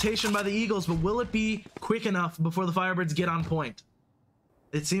see the rotation by the Eagles, but will it be quick enough before the Firebirds get on point?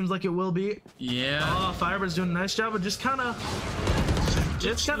 It seems like it will be. Yeah. Oh, Firebirds doing a nice job of just kind of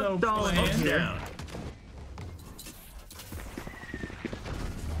stalling here.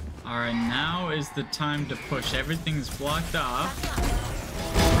 Alright, now is the time to push. Everything's blocked off.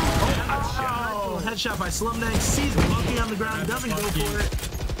 Oh, headshot by Slumdank. Sees Bucky on the ground, doesn't go for it.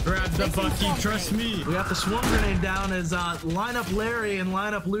 Grab the Bucky, trust me. We got the swarm grenade down as lineup Larry and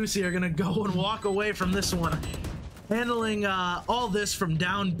lineup Lucy are gonna go and walk away from this one. Handling all this from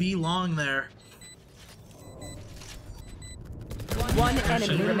down B-Long there. One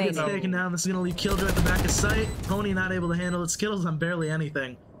enemy remaining. Taken down. This is gonna leave Killjoy at the back of sight. Pony not able to handle it. Skittles on barely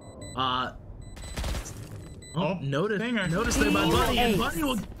anything. Notice there by Bunny, and Bunny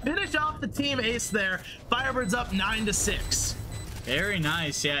will finish off the team ace there. Firebirds up 9-6. Very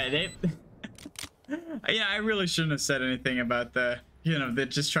nice. Yeah, yeah, I really shouldn't have said anything about the, you know, that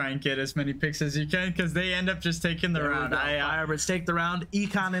just try and get as many picks as you can, because they end up just taking the round. Firebirds take the round.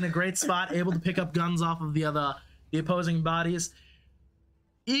 Econ in a great spot, able to pick up guns off of the opposing bodies.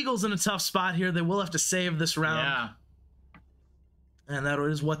 Eagles in a tough spot here. They will have to save this round. Yeah. And that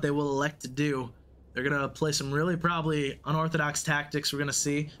is what they will elect to do. They're going to play some really probably unorthodox tactics. We're going to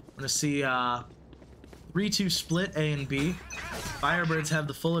see 3-2 split A and B. Firebirds have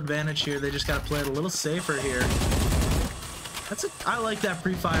the full advantage here. They just got to play it a little safer here. I like that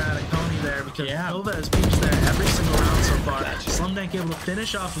pre-fire out of Coney there, because Nova has peached there every single round so far. Slumdank able to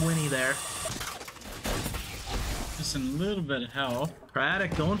finish off Winnie there. Just a little bit of help.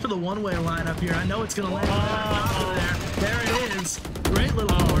 Cryotic going for the one-way lineup here. I know it's going to land there. There it is. Great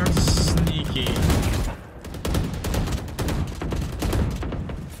little orb. Sneaky.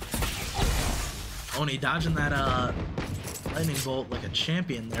 Oni dodging that lightning bolt like a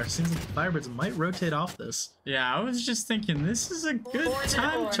champion there. Seems like the Firebirds might rotate off this. Yeah, I was just thinking this is a good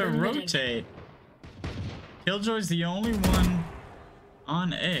time to rotate. Killjoy's the only one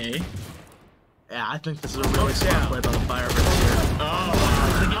on A. Yeah, I think this is a really smart play by the Firebirds here.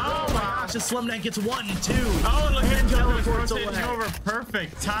 Oh my gosh, this Slumdank gets 1, 2. Oh, look at Killjoy's teleports rotating away. over.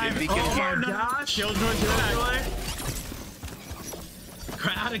 Perfect time. Oh my gosh. Killjoy's back.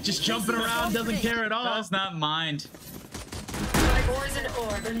 Cryotic just jumping around, doesn't care at all. Does not mind.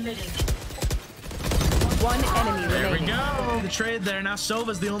 One enemy There we remaining. go. The trade there. Now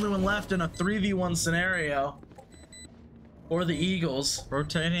Sova's the only one left in a 3v1 scenario. Or the Eagles.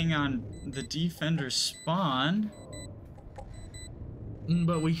 Rotating on the defender's spawn.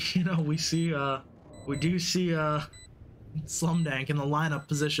 But we do see Slumdank in the lineup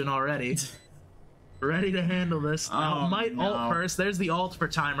position already. Ready to handle this. Now, might ult first. There's the ult for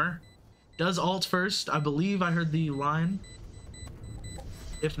timer. Does ult first. I believe I heard the line.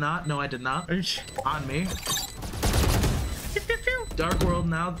 If not, no, I did not. On me. Dark World,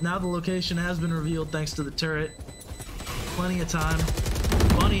 now the location has been revealed thanks to the turret. Plenty of time.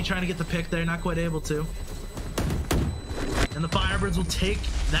 Bunny trying to get the pick there, not quite able to. And the Firebirds will take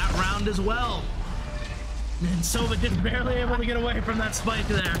that round as well. And Sova just barely able to get away from that spike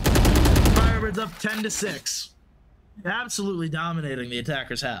there. Firebirds up 10-6. Absolutely dominating the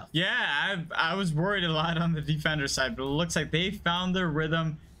attackers half. Yeah, I was worried a lot on the defender side, but it looks like they found their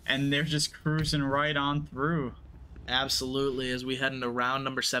rhythm and they're just cruising right on through. Absolutely, as we head into round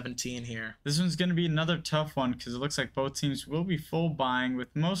number 17 here. This one's going to be another tough one because it looks like both teams will be full buying with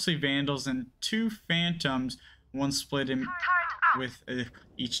mostly Vandals and 2 Phantoms, one split in with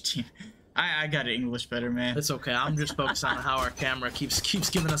each team. I got English better, man. It's okay. I'm just focused on how our camera keeps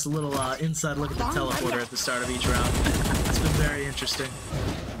giving us a little inside look at the teleporter at the start of each round. It's been very interesting.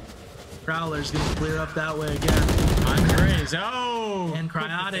 Prowler's gonna clear up that way again. I'm Raze. Oh! And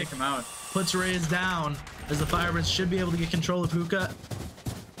Cryotic him out. Puts Raze down as the Firebirds should be able to get control of Hookah.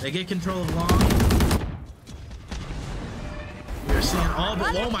 They get control of Long. We're seeing all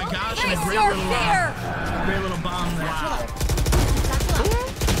but oh my gosh, and a great little bomb there. Wow.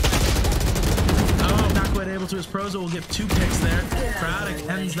 Oh, not quite able to. His Proza will get 2 picks there. Cryotic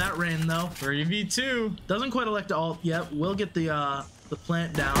ends that reign though. 3v2. Doesn't quite elect to ult yet. Will get the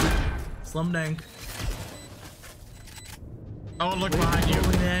plant down. Slumdank. Oh, look behind you.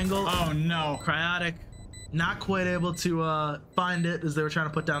 Holding the angle. Oh no. Cryotic not quite able to find it as they were trying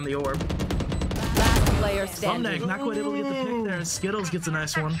to put down the orb. Last player standing. Slumdank not quite able to get the pick there. Skittles gets a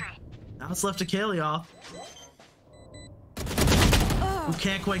nice one. Now it's left to Kalioth, who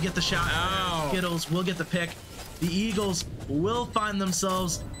can't quite get the shot. Oh. Skittles will get the pick. The Eagles will find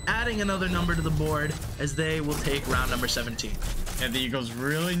themselves adding another number to the board as they will take round number 17. Yeah, the Eagles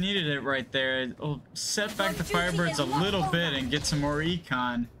really needed it right there. It'll set back the Firebirds a little bit and get some more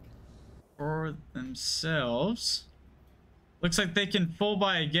econ for themselves. Looks like they can full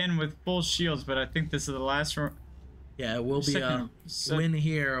buy again with full shields, but I think this is the last round. Yeah, it will be a win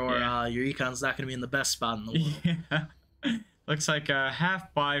here, or your econ's not going to be in the best spot in the world. Yeah. Looks like a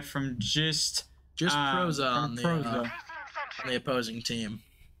half buy from just Proza on the opposing team.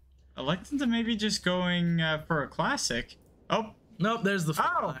 Electing to maybe just going for a classic. Oh. Nope, there's the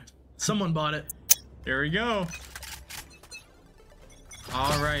Someone bought it. Here we go.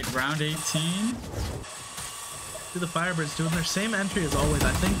 All right, round 18. The Firebirds doing their same entry as always.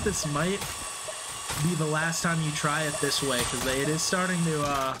 I think this might be the last time you try it this way because it is starting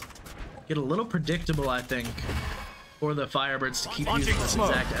to get a little predictable, I think, for the Firebirds to keep using this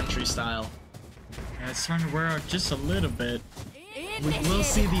exact entry style. Yeah, it's starting to wear out just a little bit. We will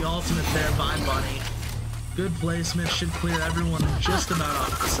see the ultimate there, Vine Bunny. Good placement, should clear everyone just about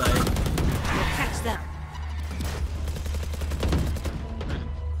off the site. Catch them.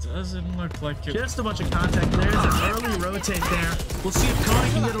 Doesn't look like it. Just a bunch of contact. There's an early rotate there. We'll see if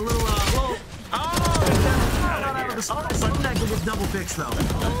Cody can get a little whoa. Not out of the spot. Slumdank will get double picks though.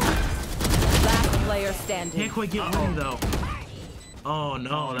 Last player standing. Can't quite get one though. Oh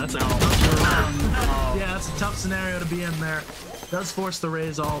no, that's a tough yeah, that's a tough scenario to be in there. Does force the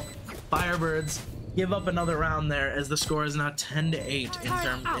Raze ult. Firebirds give up another round there as the score is now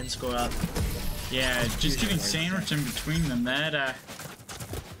 10-8 in score up. Yeah, just getting sandwiched in between them. That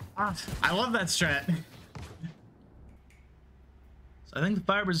I love that strat. So I think the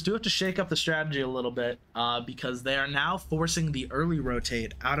Firebirds do have to shake up the strategy a little bit because they are now forcing the early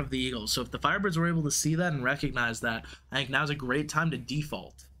rotate out of the Eagles. So if the Firebirds were able to see that and recognize that, I think now's a great time to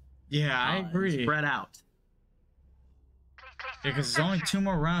default. Yeah, I agree. Spread out. Yeah, because there's only 2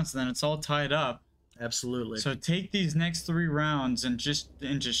 more rounds, and then it's all tied up. Absolutely. So take these next 3 rounds and just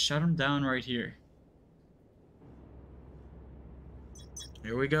shut them down right here.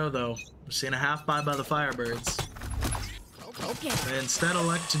 Here we go, though. We're seeing a half buy by the Firebirds. Okay. They instead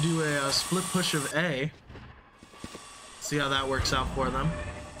elect to do a split push of A. See how that works out for them.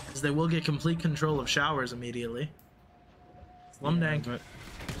 As they will get complete control of showers immediately. Slumdank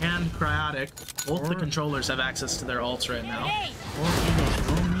and Cryotic. Both the controllers have access to their ults right now.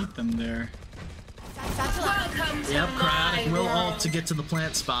 We'll meet them there. Yep, Cryotic will ult to get to the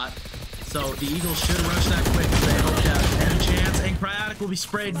plant spot. So the Eagles should rush that quick if they hope to have any chance. And Cryotic will be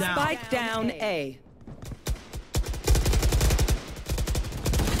sprayed down. Spike down A.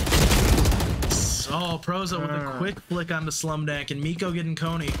 Oh, Proza with a quick flick onto Slumdank and Miko getting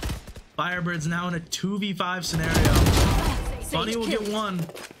Coney. Firebirds now in a 2v5 scenario. Bunny will get one.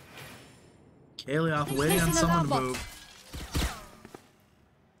 Kalioth waiting on someone to move.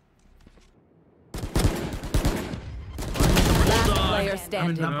 Player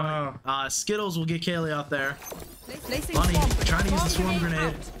standing. Skittles will get Kalioth there. Bunny trying to use the swarm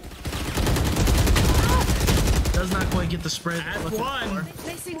grenade. Does not quite get the spray that At we're looking one. for.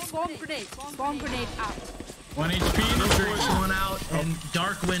 Placing swarm grenade. Swarm grenade out. 1 HP in the Force tree. one out, and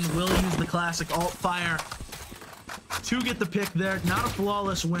Darkwind will use the classic alt fire to get the pick there. Not a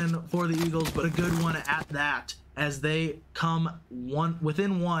flawless win for the Eagles, but a good one at that. As they come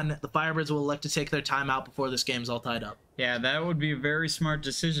within one, the Firebirds will elect to take their timeout before this game's all tied up. Yeah, that would be a very smart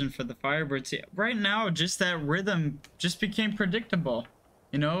decision for the Firebirds. Right now, just that rhythm just became predictable.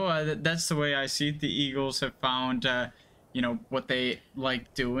 You know, that's the way I see it. The Eagles have found, you know, what they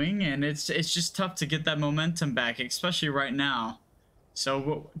like doing, and it's just tough to get that momentum back, especially right now.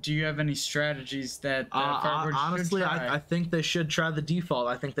 So, do you have any strategies that Firebirds honestly, should try? I think they should try the default.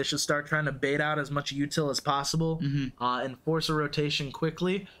 I think they should start trying to bait out as much util as possible and force a rotation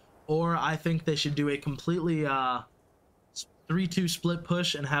quickly. Or I think they should do a completely 3-2 split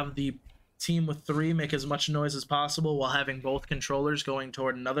push and have the team with 3 make as much noise as possible while having both controllers going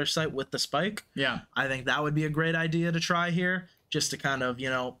toward another site with the spike. Yeah. I think that would be a great idea to try here, just to kind of, you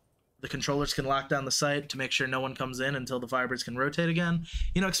know, the controllers can lock down the site to make sure no one comes in until the Firebirds can rotate again.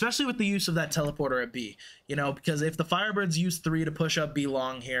 You know, especially with the use of that teleporter at B. You know, because if the Firebirds use 3 to push up B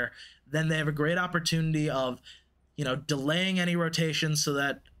long here, then they have a great opportunity of, you know, delaying any rotations so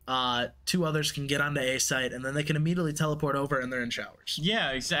that 2 others can get onto A site, and then they can immediately teleport over and they're in showers. Yeah,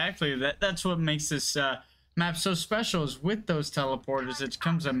 exactly. That's what makes this map so special, is with those teleporters, it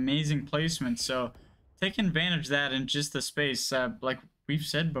becomes amazing placement. So taking advantage of that in just the space, like we've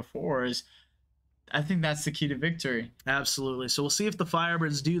said before, is I think that's the key to victory. Absolutely. So we'll see if the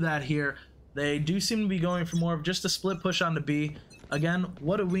Firebirds do that here. They do seem to be going for more of just a split push onto B. Again,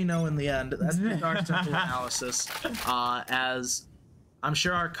 what do we know in the end? That's the Dark Temple analysis. As I'm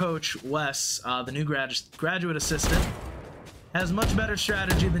sure our coach, Wes, the new graduate assistant, has much better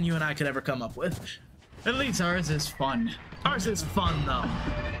strategy than you and I could ever come up with. At least ours is fun. Ours is fun, though.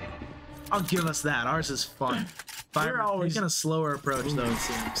 I'll give us that. Ours is fun. Fire always taking a slower approach, though, it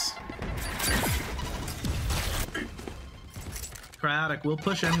seems. Cryotic will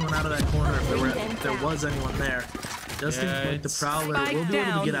push anyone out of that corner if there was anyone there. Does seem like the Prowler will be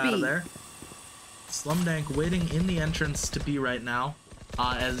able to get out of there. Slumdank waiting in the entrance to B right now,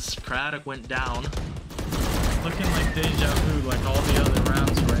 as Cryotic went down. Looking like deja vu, like all the other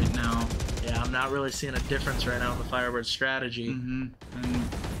rounds right now. Yeah, I'm not really seeing a difference right now in the Firebird strategy. And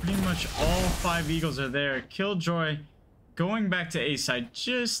pretty much all 5 Eagles are there. Killjoy going back to A side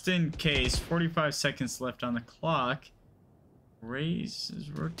just in case. 45 seconds left on the clock. Raze is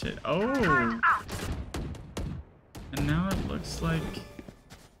rotate. Oh! And now it looks like...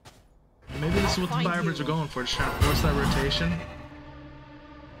 Maybe this is what the Firebirds are going for, just trying to force that rotation.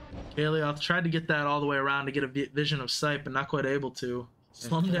 Kalioth tried to get that all the way around to get a vision of sight, but not quite able to.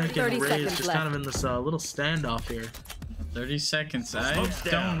 Slumdank and Raze just kind of in this little standoff here. 30 seconds. I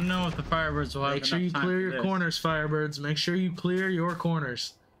don't know if the Firebirds will have Make sure you clear your corners, Firebirds. Make sure you clear your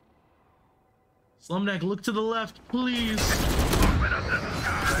corners. Slumdank, look to the left, please.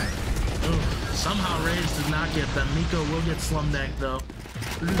 Ooh, somehow Raze did not get them. Miko will get Slumdank, though.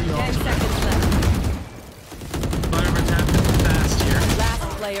 Through the 10 ultimate. seconds left. Firebirds have to be fast here. Last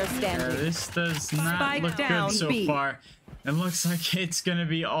player Yeah, standing. this does not Spike look down, good so B. far. It looks like it's gonna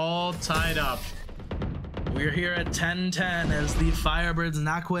be all tied up. We're here at 10-10 as the Firebirds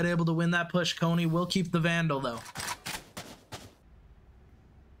not quite able to win that push. Coney will keep the Vandal, though.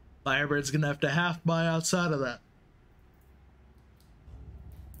 Firebirds gonna have to half buy outside of that.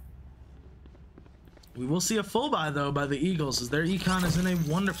 We will see a full buy, though, by the Eagles, as their econ is in a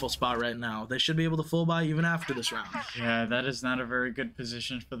wonderful spot right now. They should be able to full buy even after this round. Yeah, that is not a very good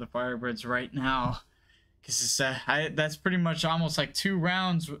position for the Firebirds right now. Because that's pretty much almost like 2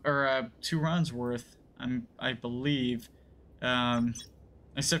 rounds, or 2 runs worth, I believe.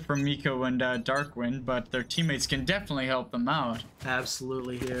 Except for Miko and Darkwind, but their teammates can definitely help them out.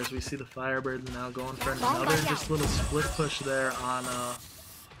 Absolutely here, as we see the Firebirds now going for another just little split push there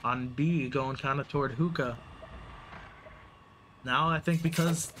on B, going kind of toward Hookah. Now I think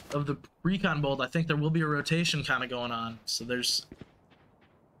because of the recon bolt, I think there will be a rotation kind of going on. So there's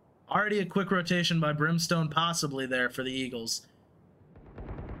already a quick rotation by Brimstone possibly there for the Eagles.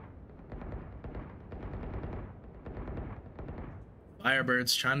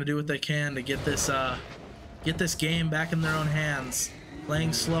 Firebirds trying to do what they can to get this game back in their own hands.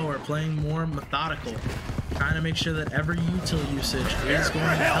 Playing slower, playing more methodical. Trying to make sure that every util usage is going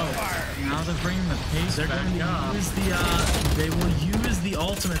to help. Now they're bringing the pace They're going to use they will use the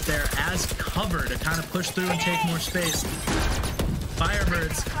ultimate there as cover to kind of push through and take more space.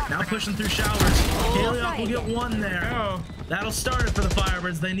 Firebirds now pushing through showers. Kalioth will get 1 there. That'll start it for the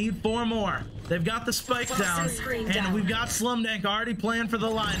Firebirds. They need 4 more. They've got the spike down, and we've got Slumdank already playing for the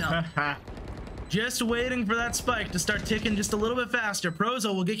lineup. Just waiting for that spike to start ticking just a little bit faster.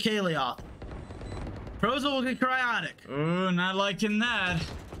 Prozo will get Kaylee off. Prozo will get Cryotic. Oh, not liking that.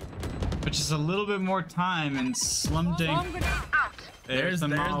 But just a little bit more time and Slum Dink. There's the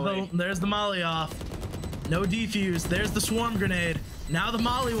Molly. There's the Molly off. No defuse. There's the swarm grenade. Now the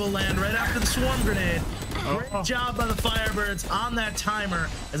Molly will land right after the swarm grenade. Great job by the Firebirds on that timer,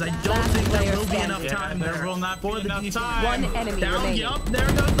 as I don't think there will be enough time there. There will not be enough time. One enemy remaining. Yup, there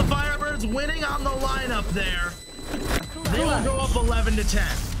goes the Firebirds winning on the lineup there. They will go up 11 to 10.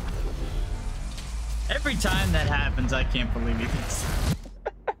 Every time that happens, I can't believe he thinks.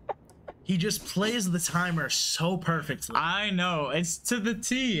 He just plays the timer so perfectly. I know, it's to the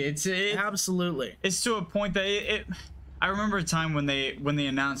T. Absolutely. It's to a point that I remember a time when they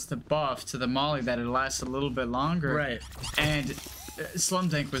announced the buff to the Molly that it lasted a little bit longer. Right. And Slum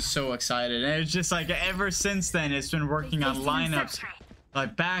Dink was so excited, and it's just like ever since then it's been working on lineups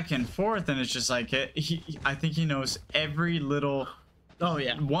like back and forth, and it's just like I think he knows every little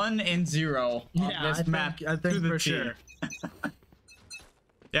 1 and 0 on this map. I think for sure.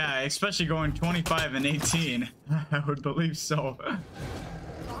 Yeah, especially going 25 and 18. I would believe so.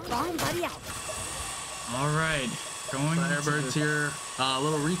 All right, going Firebirds here. A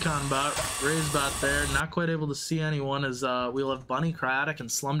little recon bot, Ray's bot there. Not quite able to see anyone, as we'll have Bunny, Cryotic, and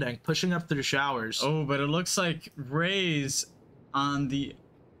Slumdank pushing up through the showers. Oh, but it looks like Ray's on the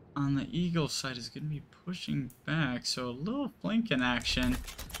Eagle side is going to be pushing back, so a little flanking action.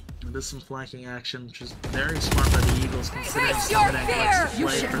 It is some flanking action, which is very smart by the Eagles, considering Slumdank likes to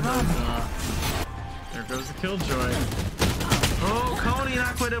play for those. There goes the Killjoy. Oh, Coney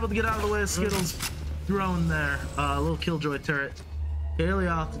not quite able to get out of the way of Skittles thrown there. A little Killjoy turret.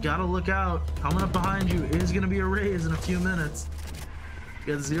 Kalioth, gotta look out. Coming up behind you is gonna be a raise in a few minutes.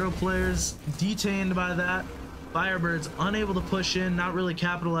 You got 0 players detained by that. Firebirds unable to push in, not really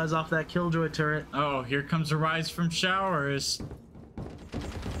capitalize off that Killjoy turret. Oh, here comes a rise from showers.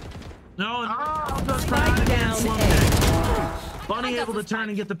 No, Spike down A. Bunny able to turn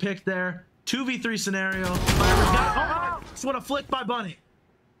and get the pick there. 2v3 scenario. Firebirds got it. Oh, what a flick by Bunny.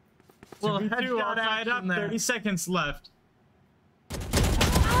 Well, all tied up. 30 seconds left.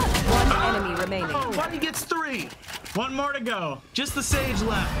 One enemy remaining. Oh, Bunny gets 3. 1 more to go. Just the Sage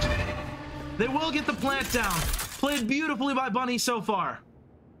left. They will get the plant down. Played beautifully by Bunny so far.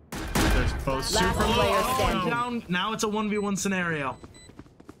 There's both super Last player low. standing. Down. Now it's a 1v1 scenario.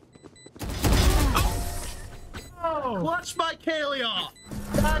 Oh, clutch by Kalioth.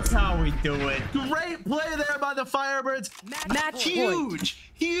 That's how we do it. Great play there by the Firebirds. Match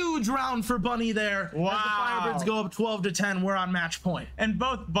Huge round for Bunny there. Wow. As the Firebirds go up 12 to 10, we're on match point. And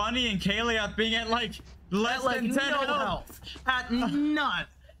both Bunny and Kalioth being at like less than 10 health. At none.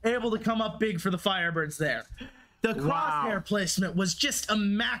 Able to come up big for the Firebirds there. The crosshair placement was just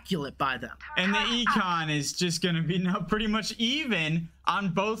immaculate by them. And the econ is just going to be now pretty much even on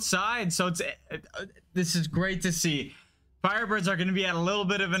both sides. So this is great to see. Firebirds are going to be at a little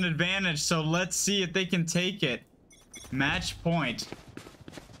bit of an advantage. So let's see if they can take it. Match point.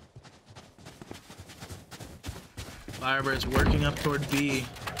 Firebirds working up toward B.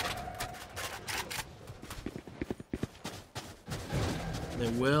 They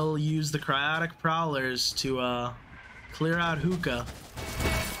will use the Cryotic Prowlers to clear out Hookah.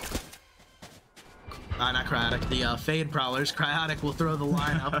 Not Cryotic, the Fade Prowlers. Cryotic will throw the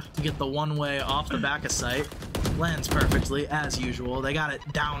line up to get the one-way off the back of sight. Lands perfectly, as usual. They got it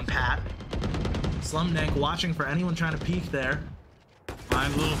down pat. Slumdank watching for anyone trying to peek there. My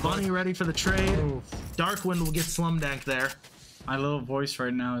little Bunny ready for the trade. Oof. Darkwind will get Slumdank there. My little voice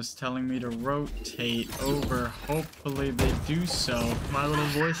right now is telling me to rotate over. Hopefully they do so. My little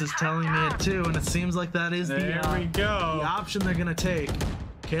voice is telling me it too, and it seems like that is the option they're gonna take.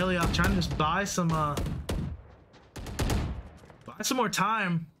 Kalioth trying to just buy some more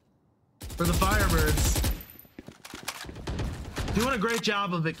time for the Firebirds. Doing a great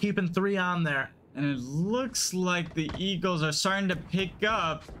job of it, keeping 3 on there. And it looks like the Eagles are starting to pick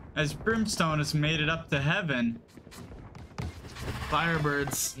up as Brimstone has made it up to heaven.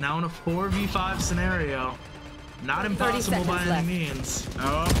 Firebirds now in a 4v5 scenario. Not impossible by any means.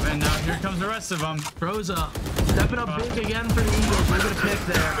 Oh, and now here comes the rest of them. Rosa stepping up big again for the Eagles. They're gonna pick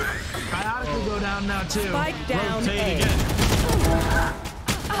there. Cryotic will go down now too. Spike down Rotate A. again.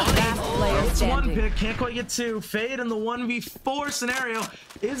 Last player It's 1 standing. pick, can't quite get 2. Fade in the 1v4 scenario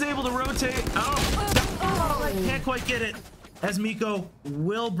is able to rotate. Oh, can't quite get it. As Miko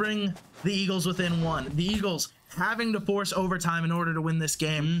will bring the Eagles within 1. The Eagles having to force overtime in order to win this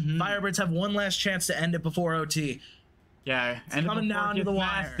game. Firebirds have 1 last chance to end it before OT. Yeah, and coming down to the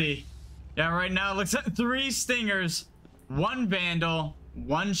wire. Yeah, right now it looks like 3 Stingers, 1 Vandal,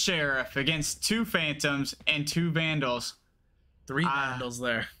 one sheriff against 2 phantoms and 2 vandals. 3 vandals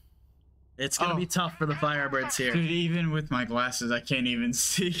there. It's gonna be tough for the Firebirds here. Dude, even with my glasses, I can't even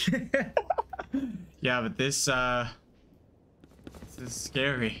see. Yeah, but this is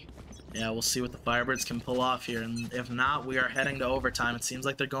scary. Yeah, we'll see what the Firebirds can pull off here, and if not, we are heading to overtime. It seems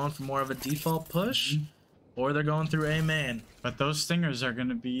like they're going for more of a default push, or they're going through A main. But those stingers are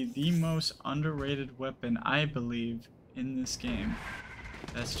gonna be the most underrated weapon, I believe, in this game.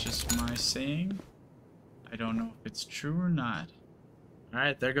 That's just my saying. I don't know if it's true or not. All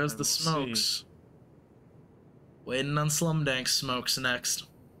right, there goes the We'll smokes. see. Waiting on Slumdank's smokes next.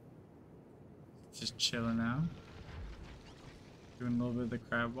 Just chilling out. Doing a little bit of the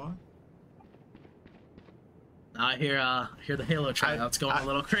crab walk. Now I hear the Halo tryouts going a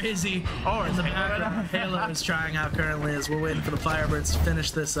little crazy. Oh, In the background, Halo is trying out currently as we're waiting for the Firebirds to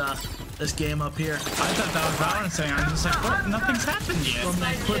finish this this game up here. I thought that was Valorant saying. I was just like, what? Nothing's happened yet.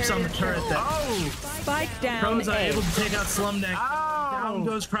 Slumdank flips on the turret there. Oh! Spike down Pros are A. able to take out Slumdank. Down Oh!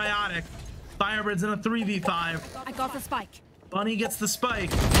 goes Cryotic. Firebirds in a 3v5. I got the spike. Bunny gets the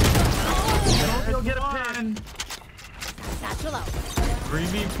spike. Hope you'll get a pin. Satchel out.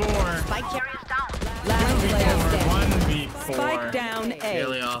 3v4. Spike carrier's down. Last player standing. 1v4. Spike down A.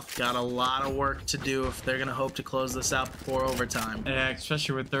 Galioff got a lot of work to do if they're gonna hope to close this out before overtime. Yeah,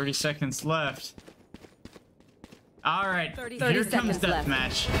 especially with 30 seconds left. All right, 30 here comes seconds left.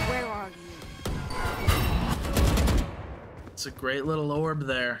 deathmatch. Where are you? It's a great little orb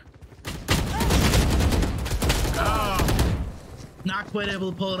there. Oh, Not quite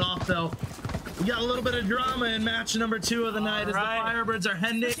able to pull it off though. We got a little bit of drama in match number 2 of the night as the Alright. Firebirds are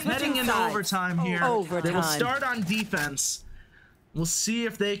heading into sides. overtime here. Overtime. They will start on defense. We'll see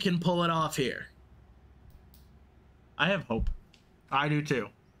if they can pull it off here. I have hope. I do too.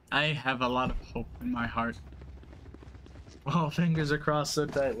 I have a lot of hope in my heart. Oh, fingers are crossed so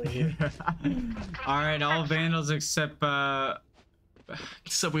tightly here. All right, all vandals except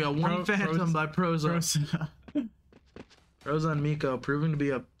So we got one Phantom by Proza. Proza and Miko proving to be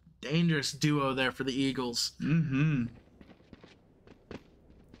a dangerous duo there for the Eagles. Mm-hmm.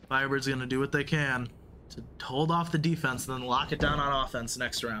 Firebirds gonna do what they can to hold off the defense and then lock it down on offense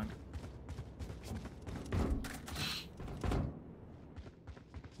next round.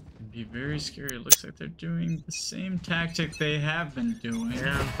 It'd be very scary. It looks like they're doing the same tactic they have been doing.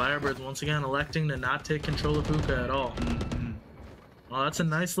 And Firebirds once again electing to not take control of Hookah at all. Mhm. Well, that's a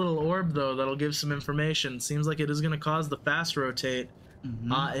nice little orb though that'll give some information. Seems like it is gonna cause the fast rotate.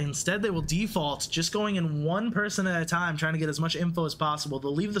 Instead, they will default just going in one person at a time, trying to get as much info as possible.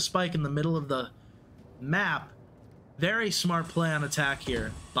 They'll leave the spike in the middle of the map. Very smart play on attack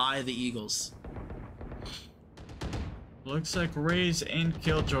here by the Eagles. Looks like Raze and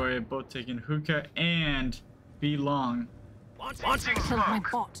Killjoy are both taking Hookah and B Long. Killed my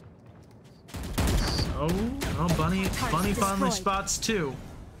bot. So, Oh, Bunny finally destroyed. spots 2.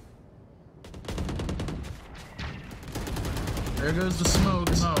 There goes the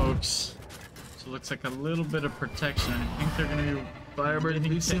smokes. smokes. So it looks like a little bit of protection. I think they're gonna be Firebirds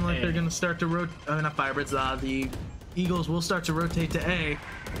do seem like A. they're gonna start to rotate. I mean, not Firebirds. The Eagles will start to rotate to A.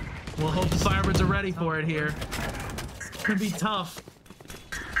 We'll hope the Firebirds are ready for it here. It's gonna be tough.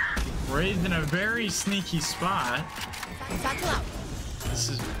 Raze in a very sneaky spot. Satchel out. This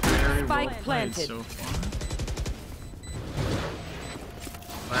is very Spike well played planted. so far.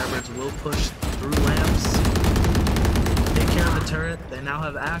 Firebirds will push through lamps. Take care of the turret. They now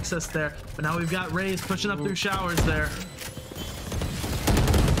have access there. But now we've got Raze pushing up through showers there.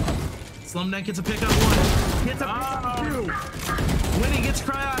 Slumdank gets a pick up 1. Gets a pick up 2. Winnie gets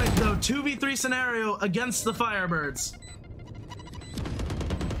Cryotic though. 2v3 scenario against the Firebirds.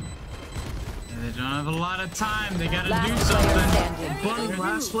 And they don't have a lot of time. They gotta do Last player something. standing. Bunny,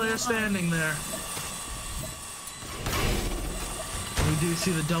 last player standing there. We do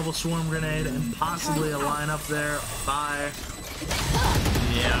see the double swarm grenade and possibly a lineup there by...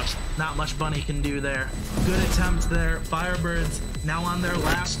 Yeah. Not much Bunny can do there. Good attempt there. Firebirds now on their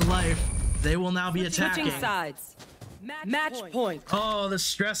last life. They will now be attacking. Switching sides. Match point. Oh, the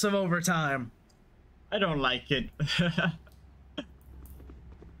stress of overtime. I don't like it.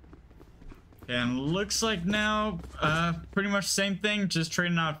 And looks like now, pretty much same thing, just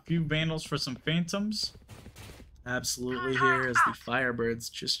trading out a few Vandals for some Phantoms. Absolutely here is the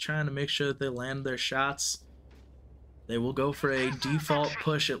Firebirds just trying to make sure that they land their shots. They will go for a default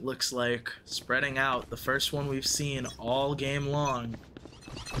push, it looks like, spreading out. The first one we've seen all game long.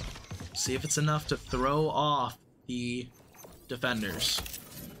 See if it's enough to throw off the defenders.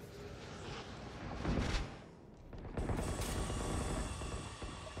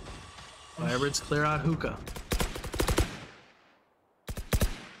 Firebirds clear out Hookah.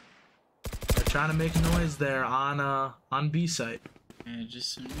 trying to make noise there on B site. Yeah,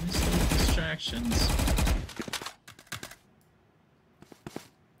 just some nice little distractions.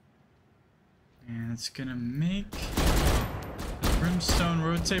 And it's gonna make Brimstone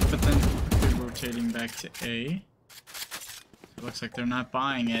rotate, but then quickly rotating back to A. It looks like they're not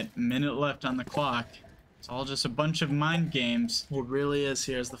buying it. Minute left on the clock. It's all just a bunch of mind games. It really is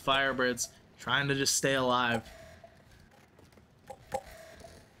here as the Firebirds trying to just stay alive.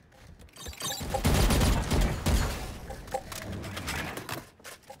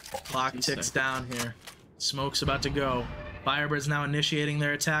 Clock ticks down here. Smoke's about to go. Firebirds now initiating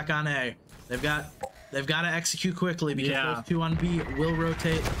their attack on A. They've got to execute quickly because those two on B will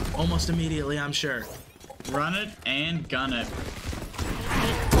rotate almost immediately, I'm sure. Run it and gun it.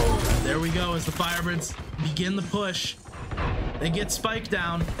 There we go as the Firebirds begin the push. They get Spike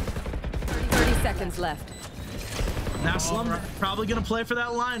down. 30 seconds left. Now Slum probably gonna play for that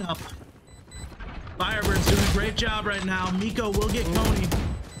lineup. Firebirds doing a great job right now. Miko will get Coney.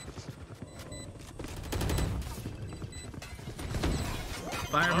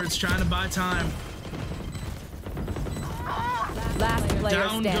 Firebirds trying to buy time. Last player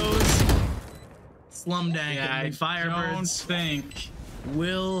Down standing. goes Slumdank. Yeah, and the Firebirds don't think.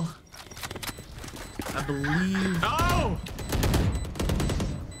 will, I believe. Oh!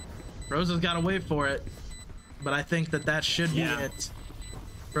 Rosa's got to wait for it, but I think that should be it.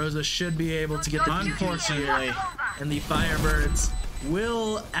 Rosa should be able to get the Unfortunately. and the Firebirds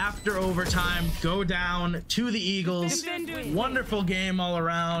will, after overtime, go down to the Eagles. Wonderful game all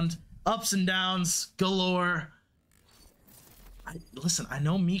around. Ups and downs galore. Listen, I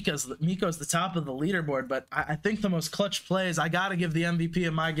know Miko's the top of the leaderboard, but I think the most clutch plays, I got to give the MVP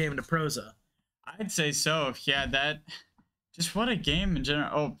of my game to Proza. I'd say so. Yeah, that. Just what a game in general.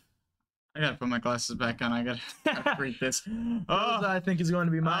 Oh, I gotta put my glasses back on. I gotta read this. Proza, I think, is going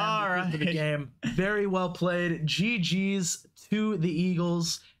to be my MVP for the game. Very well played. GG's to the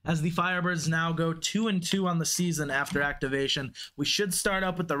Eagles as the Firebirds now go 2-2 on the season after activation. We should start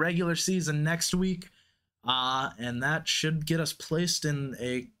up with the regular season next week. And that should get us placed in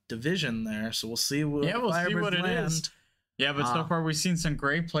a division there. So we'll see what we'll see what it is. Yeah, but so far we've seen some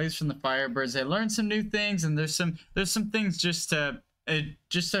great plays from the Firebirds. They learned some new things, and there's some things just to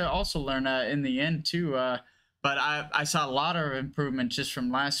also learn in the end too. But I saw a lot of improvement just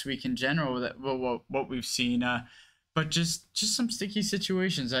from last week in general. What we've seen. But just some sticky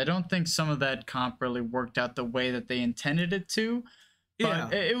situations. I don't think some of that comp really worked out the way that they intended it to. Yeah,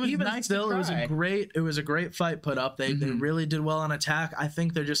 but it was even nice. Still, to it was a great fight put up. They really did well on attack. I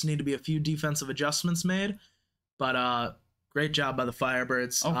think there just need to be a few defensive adjustments made. But great job by the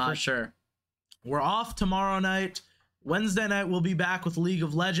Firebirds. Oh, for sure. We're off tomorrow night. Wednesday night we'll be back with League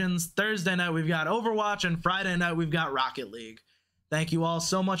of Legends. Thursday night we've got Overwatch, and Friday night we've got Rocket League. Thank you all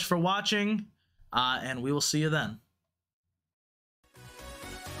so much for watching, and we will see you then.